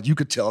coming to college, you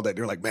could tell that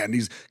they're like, man,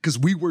 because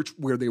we were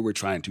where they were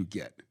trying to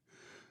get.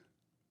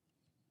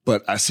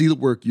 But I see the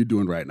work you're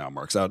doing right now,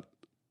 Marcus.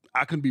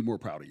 I couldn't be more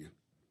proud of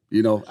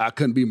you. I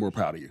couldn't be more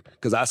proud of you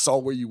because I saw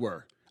where you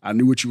were. I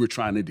knew what you were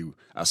trying to do.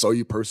 I saw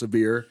you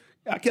persevere.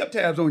 I kept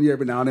tabs on you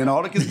every now and then.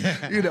 All the kids,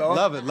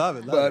 love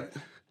it. But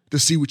to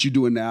see what you're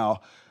doing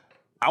now,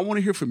 I want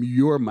to hear from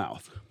your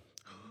mouth.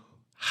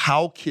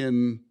 How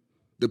can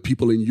the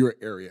people in your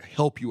area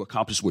help you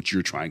accomplish what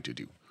you're trying to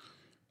do?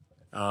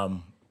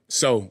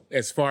 So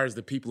as far as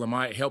the people in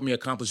my help me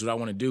accomplish what I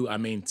want to do, I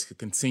mean, to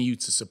continue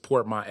to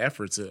support my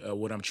efforts of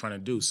what I'm trying to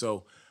do.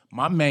 So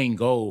my main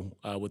goal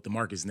with the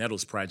Marcus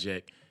Nettles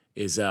Project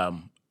is I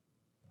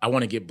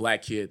want to get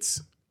Black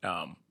kids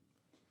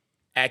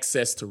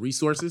access to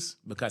resources,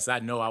 because I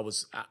know I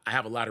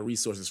have a lot of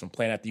resources from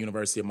playing at the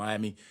University of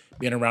Miami,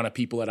 being around the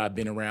people that I've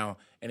been around,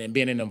 and then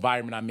being in the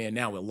environment I'm in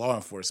now with law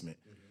enforcement.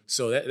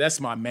 So that's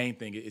my main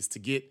thing, is to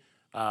get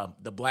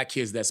the Black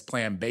kids that's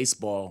playing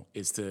baseball,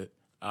 is to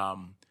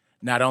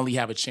not only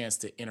have a chance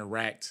to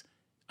interact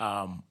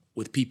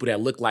with people that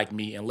look like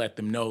me and let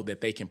them know that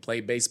they can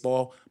play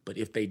baseball, but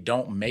if they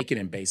don't make it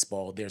in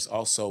baseball, there's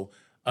also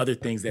other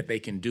things that they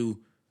can do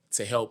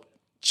to help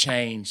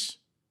change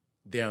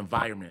their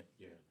environment.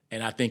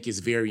 And I think it's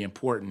very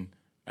important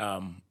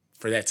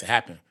for that to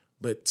happen.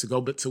 But to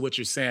go to what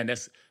you're saying,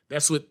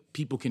 that's what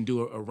people can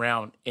do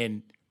around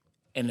in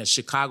the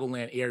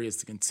Chicagoland areas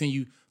to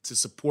continue to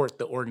support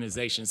the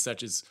organizations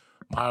such as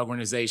my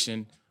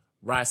organization,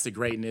 Rise to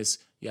Greatness.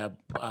 You have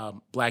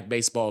Black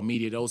Baseball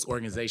Media, those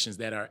organizations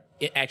that are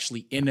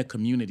actually in the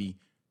community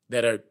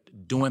that are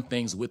doing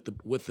things with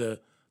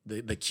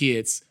the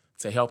kids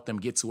to help them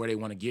get to where they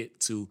want to get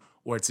to,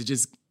 or to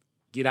just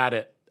get out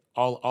of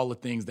all the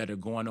things that are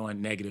going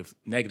on negatively.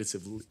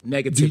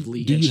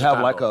 Do you have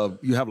Chicago.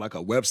 like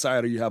a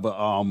website, or you have a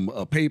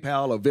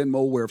PayPal, a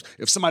Venmo, where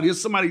if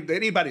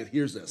anybody that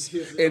hears this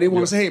and they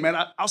want to say, hey man,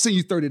 I'll send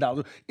you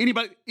 $30.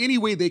 Any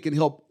way they can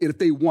help, if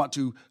they want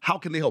to, how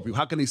can they help you?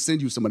 How can they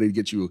send you somebody to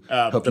get you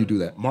help you do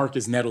that?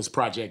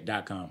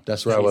 MarcusNettlesProject.com.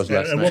 That's where I was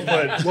last night.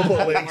 And we'll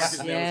put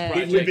links. We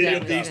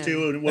videoed these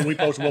two, and when we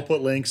post, we'll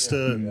put links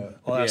to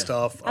all that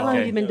stuff. How long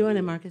have you been doing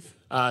it, Marcus?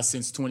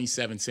 Since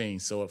 2017.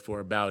 So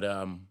for about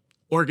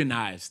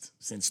organized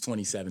since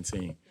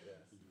 2017.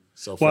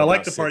 So I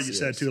like the part you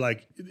said too,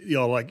 like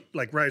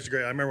Rise to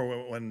Great. I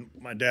remember when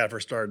my dad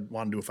first started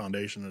wanting to do a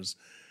foundation, is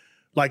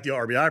like the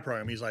RBI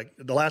program. He's like,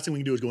 the last thing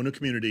we can do is go into a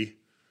community,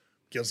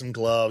 give them some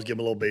gloves, give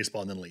them a little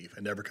baseball, and then leave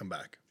and never come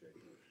back.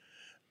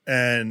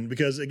 And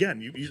because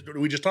again,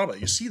 we just talked about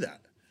it, you see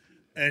that,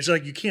 and it's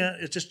like you can't.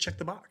 It's just check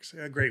the box.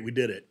 Yeah, great, we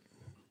did it.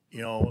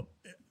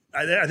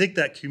 I think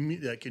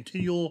that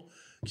continual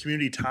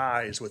community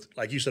ties with,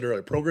 like you said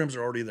earlier, programs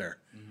are already there.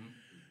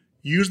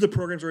 Use the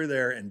programs already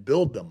there and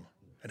build them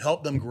and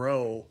help them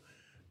grow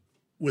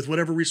with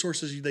whatever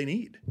resources they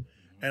need.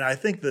 And I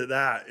think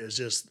that is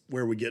just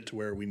where we get to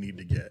where we need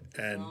to get.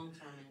 And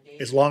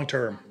it's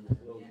long-term.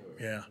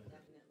 Yeah.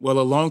 Well,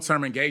 a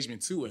long-term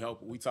engagement too would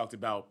help. We talked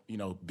about,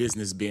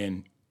 business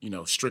being,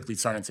 strictly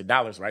turning to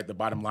dollars, right? The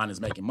bottom line is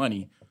making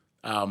money.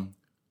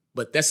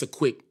 But that's a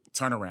quick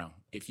turnaround.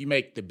 If you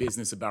make the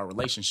business about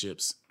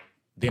relationships,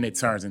 then it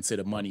turns into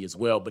the money as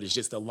well. But it's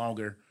just a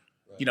longer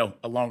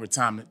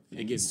time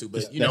it gets to.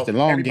 But that's the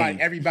long game.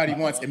 Everybody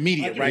wants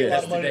immediate, right?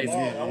 That's today's.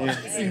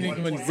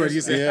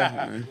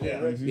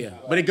 Yeah.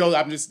 But it goes.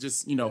 I'm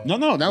just No.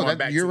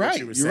 You're right.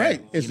 You're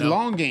right. It's the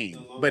long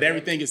game. But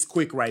everything is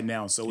quick right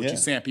now. So what you're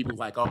saying, people are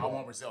like, oh, I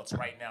want results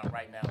right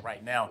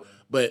now.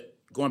 But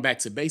going back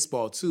to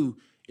baseball too,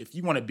 if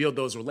you want to build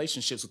those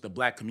relationships with the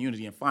black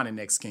community and find the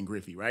next Ken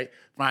Griffey, right?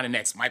 Find the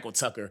next Michael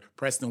Tucker,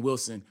 Preston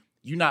Wilson.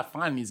 You're not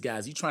finding these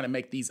guys. You're trying to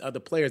make these other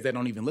players that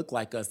don't even look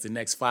like us the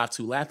next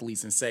 5'2"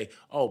 athletes and say,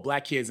 oh,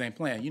 black kids ain't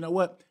playing. You know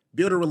what?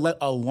 Build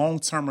a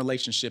long-term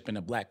relationship in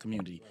the black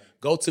community.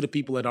 Go to the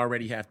people that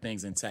already have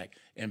things intact.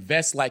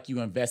 Invest like you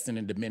invest in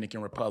the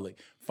Dominican Republic.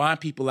 Find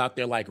people out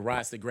there like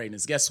Rise to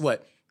Greatness. Guess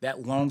what?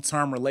 That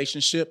long-term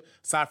relationship,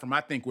 aside from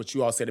I think what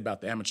you all said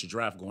about the amateur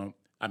draft going,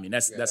 I mean,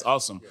 that's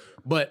awesome.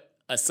 But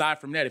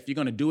aside from that, if you're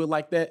going to do it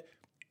like that,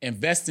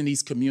 invest in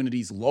these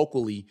communities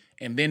locally,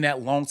 and then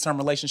that long-term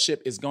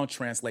relationship is going to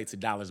translate to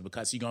dollars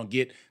because you're going to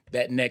get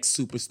that next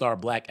superstar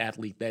black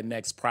athlete, that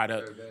next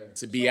product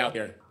to be out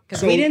there.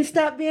 Because we didn't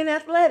stop being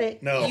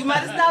athletic. No. You might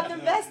have stopped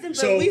investing,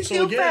 but we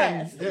still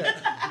fast.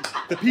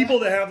 The people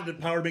that have the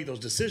power to make those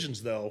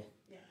decisions, though,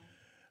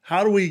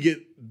 how do we get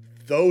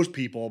those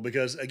people?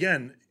 Because,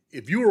 again,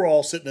 if you were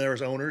all sitting there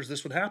as owners,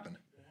 this would happen,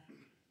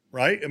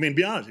 right? I mean,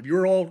 be honest.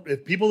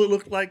 If people that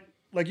looked like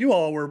you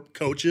all were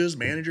coaches,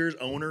 managers,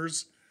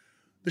 owners,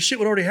 this shit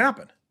would already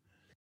happen.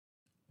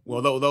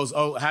 Well,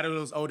 how do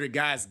those older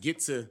guys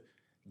get to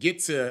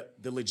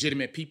the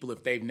legitimate people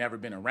if they've never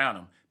been around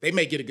them? They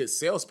may get a good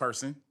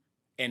salesperson,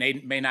 and they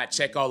may not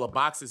check all the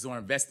boxes or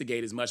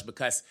investigate as much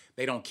because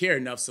they don't care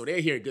enough. So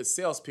they hear a good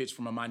sales pitch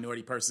from a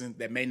minority person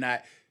that may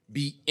not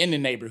be in the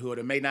neighborhood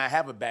or may not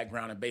have a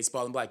background in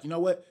baseball and be like, you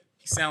know what?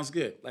 He sounds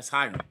good. Let's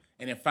hire him.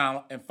 And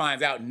then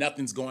finds out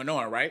nothing's going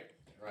on, right?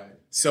 Right.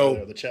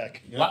 So the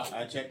check.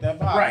 I checked that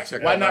box.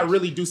 Right. Why not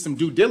really do some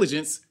due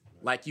diligence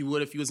like you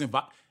would if you was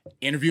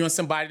interviewing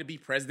somebody to be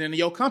president of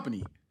your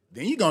company?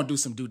 Then you're going to do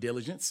some due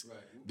diligence. Right.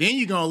 Then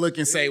you're going to look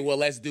and say, well,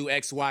 let's do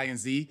X, Y, and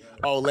Z.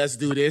 Oh, let's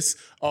do this.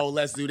 Oh,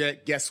 let's do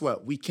that. Guess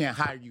what? We can't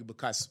hire you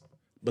because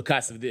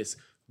of this.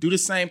 Do the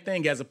same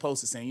thing as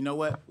opposed to saying, you know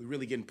what? We're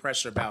really getting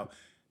pressure about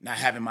not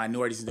having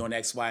minorities and doing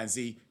X, Y, and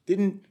Z.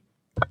 Didn't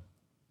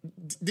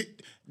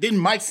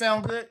Mike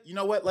sound good? You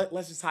know what?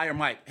 Let's just hire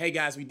Mike. Hey,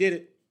 guys, we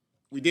did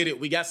it.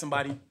 We got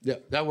somebody. Yeah,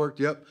 that worked.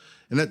 Yep.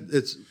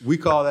 And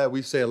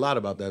we say a lot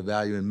about that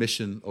value and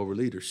mission over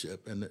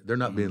leadership, and they're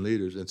not being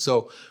leaders. And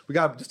so we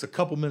got just a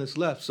couple minutes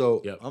left.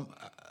 So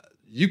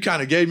you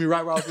kind of gave me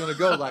right where I was going to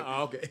go. Like,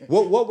 okay.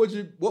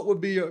 What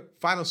would be your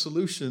final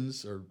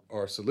solutions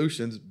or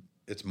solutions?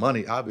 It's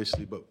money,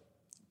 obviously, but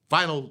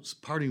final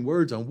parting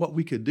words on what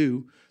we could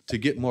do to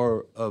get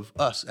more of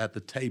us at the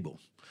table.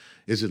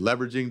 Is it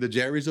leveraging the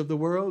Jerrys of the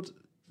world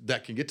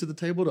that can get to the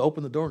table to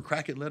open the door and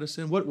crack it and let us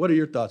in? What are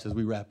your thoughts as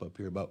we wrap up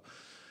here about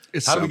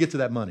how do we get to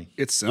that money?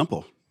 It's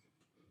simple.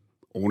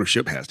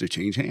 Ownership has to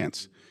change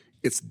hands.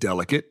 It's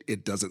delicate.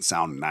 It doesn't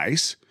sound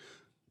nice.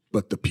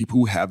 But the people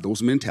who have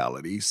those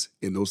mentalities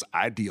and those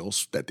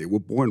ideals that they were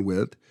born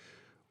with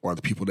are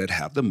the people that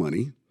have the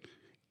money.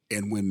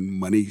 And when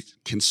money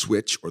can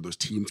switch or those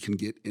teams can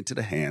get into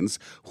the hands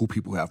who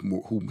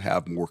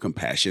have more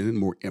compassion and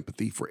more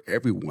empathy for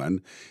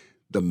everyone,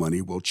 the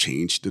money will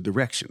change the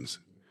directions.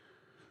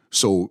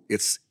 So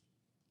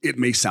it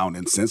may sound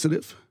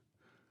insensitive.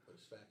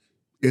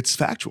 It's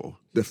factual.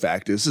 The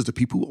fact is the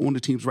people who own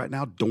the teams right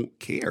now don't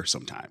care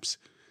sometimes.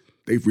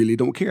 They really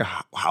don't care.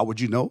 How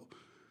would you know?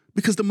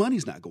 Because the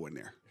money's not going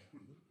there.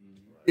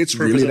 It's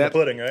really that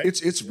pudding, right?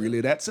 It's really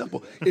that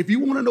simple. If you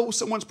want to know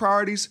someone's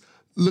priorities,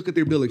 look at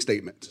their billing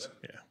statements.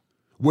 Yeah.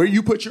 Where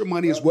you put your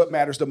money is what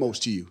matters the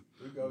most to you.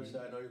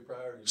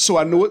 So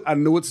I know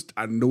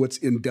it's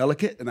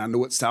indelicate and I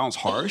know it sounds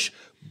harsh,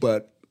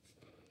 but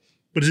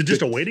is it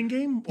just a waiting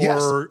game?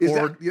 Yes, or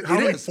how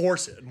do we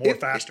force it more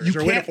faster? Is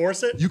there a way to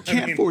force it? You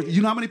can't force it.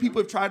 You know how many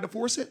people have tried to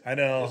force it? I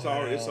know.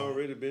 It's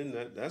already been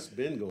that's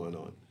been going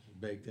on.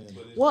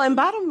 Well, and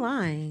bottom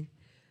line,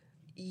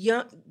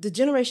 the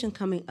generation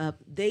coming up,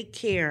 they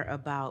care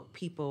about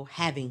people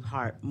having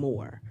heart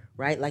more,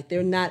 right? Like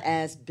they're not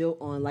as built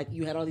on, like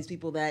you had all these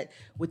people that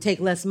would take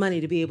less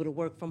money to be able to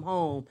work from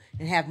home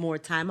and have more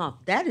time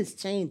off. That is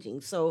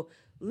changing. So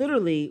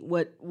literally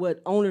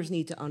what owners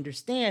need to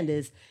understand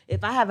is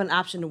if I have an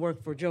option to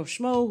work for Joe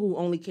Schmo who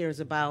only cares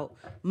about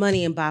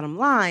money and bottom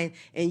line,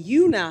 and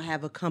you now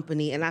have a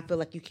company and I feel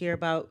like you care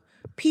about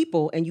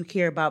people and you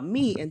care about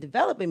me and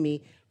developing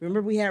me.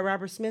 Remember we had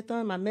Robert Smith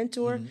on, my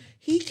mentor? Mm-hmm.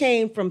 He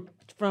came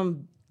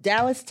from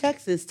Dallas,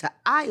 Texas to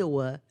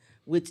Iowa,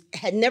 which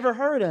had never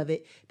heard of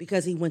it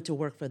because he went to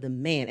work for the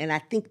man. And I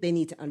think they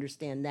need to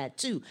understand that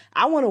too.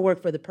 I want to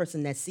work for the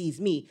person that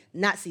sees me,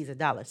 not sees a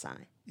dollar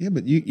sign. Yeah,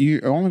 but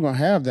you're only going to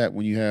have that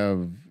when you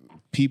have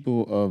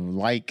people of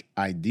like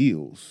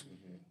ideals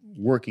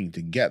working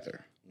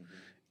together.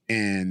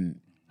 And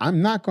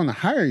I'm not going to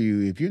hire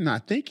you if you're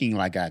not thinking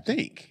like I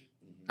think.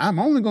 I'm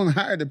only going to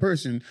hire the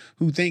person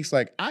who thinks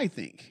like I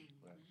think.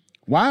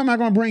 Why am I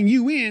going to bring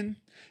you in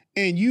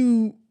and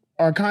you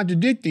are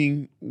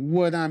contradicting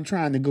what I'm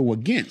trying to go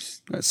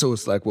against? So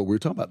it's like what we're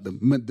talking about.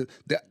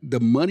 The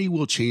money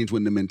will change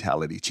when the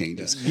mentality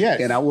changes.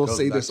 Yes. And I will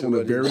say this on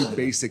a very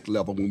basic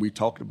level. When we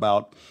talked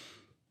about,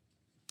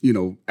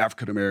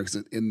 African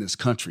Americans in this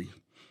country,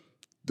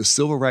 The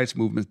civil rights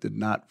movement did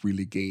not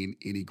really gain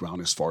any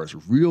ground as far as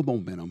real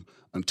momentum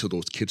until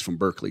those kids from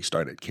Berkeley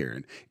started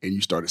caring, and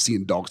you started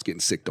seeing dogs getting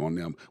sicked on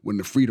them when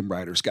the Freedom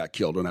Riders got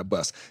killed on that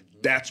bus.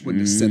 That's when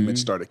the sentiment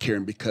started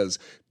caring, because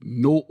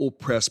no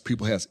oppressed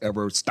people has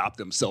ever stopped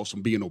themselves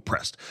from being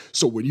oppressed.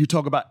 So when you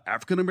talk about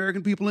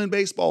African-American people in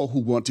baseball who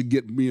want to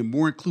get being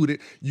more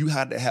included, you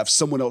had to have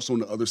someone else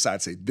on the other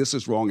side say, this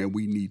is wrong and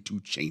we need to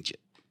change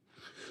it.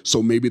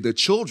 So maybe the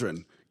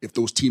children, if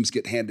those teams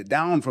get handed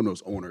down from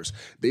those owners,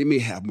 they may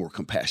have more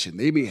compassion,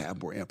 they may have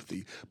more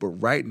empathy. But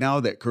right now,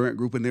 that current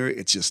group in there,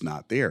 it's just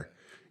not there.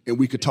 And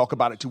we could talk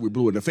about it till we're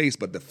blue in the face,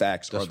 but the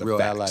facts are the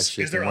facts.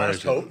 Is there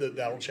honest hope that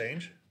that'll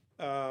change?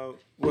 Well,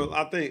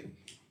 I think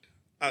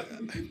I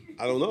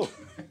don't know.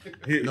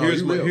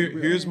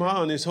 Here's my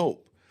honest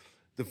hope: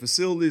 the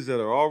facilities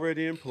that are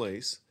already in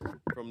place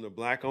from the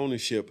black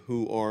ownership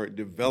who are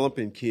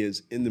developing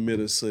kids in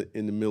the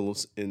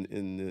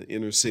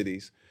inner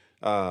cities.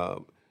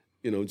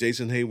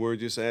 Jason Hayward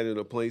just added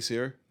a place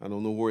here. I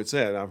don't know where it's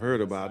at. I've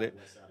heard about it.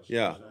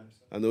 Yeah,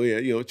 I know.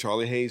 Yeah,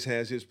 Charlie Hayes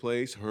has his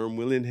place. Herm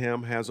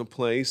Willingham has a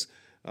place.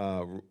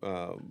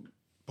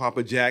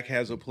 Papa Jack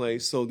has a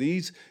place. So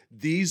these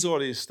are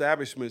the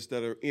establishments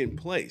that are in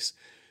place.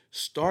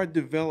 Start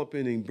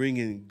developing and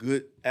bringing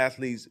good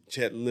athletes.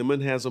 Chet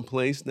Lemon has a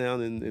place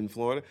down in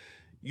Florida.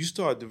 You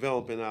start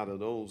developing out of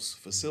those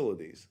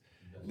facilities.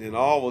 Then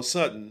all of a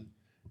sudden,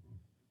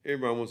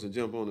 everybody wants to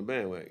jump on the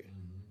bandwagon.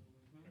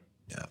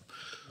 Yeah.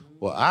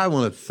 Well, I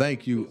want to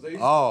thank you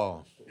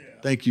all.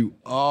 Thank you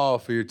all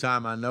for your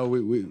time. I know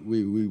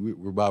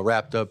we're about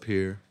wrapped up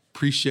here.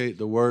 Appreciate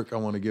the work. I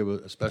want to give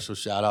a special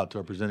shout out to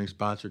our presenting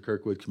sponsor,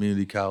 Kirkwood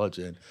Community College,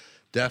 and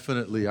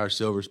definitely our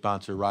silver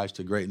sponsor, Rise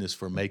to Greatness,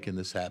 for making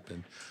this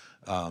happen.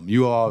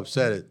 You all have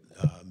said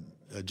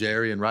it.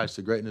 Jerry and Rise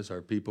to Greatness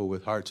are people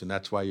with hearts, and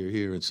that's why you're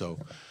here. And so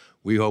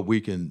we hope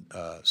we can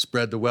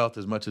spread the wealth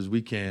as much as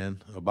we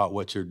can about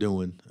what you're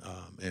doing.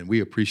 And we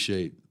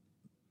appreciate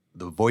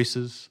the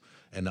voices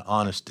and the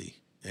honesty.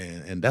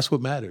 And that's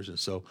what matters. And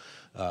so,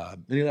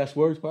 any last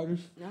words, partners?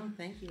 No,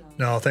 thank you all.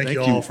 No, thank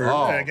you all for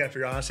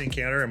your honesty and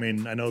candor. I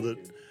mean, I know that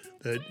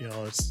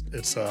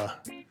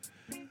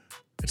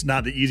it's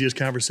not the easiest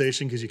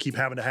conversation because you keep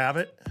having to have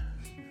it.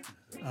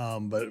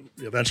 But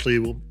eventually,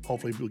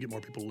 hopefully we'll get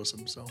more people to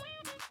listen. So,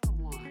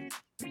 bottom line,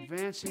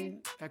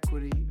 advancing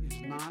equity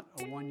is not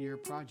a one-year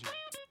project.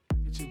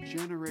 It's a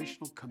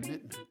generational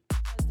commitment.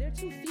 There are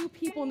too few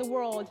people in the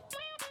world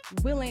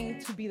willing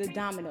to be the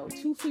domino,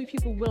 too few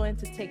people willing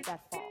to take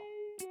that far.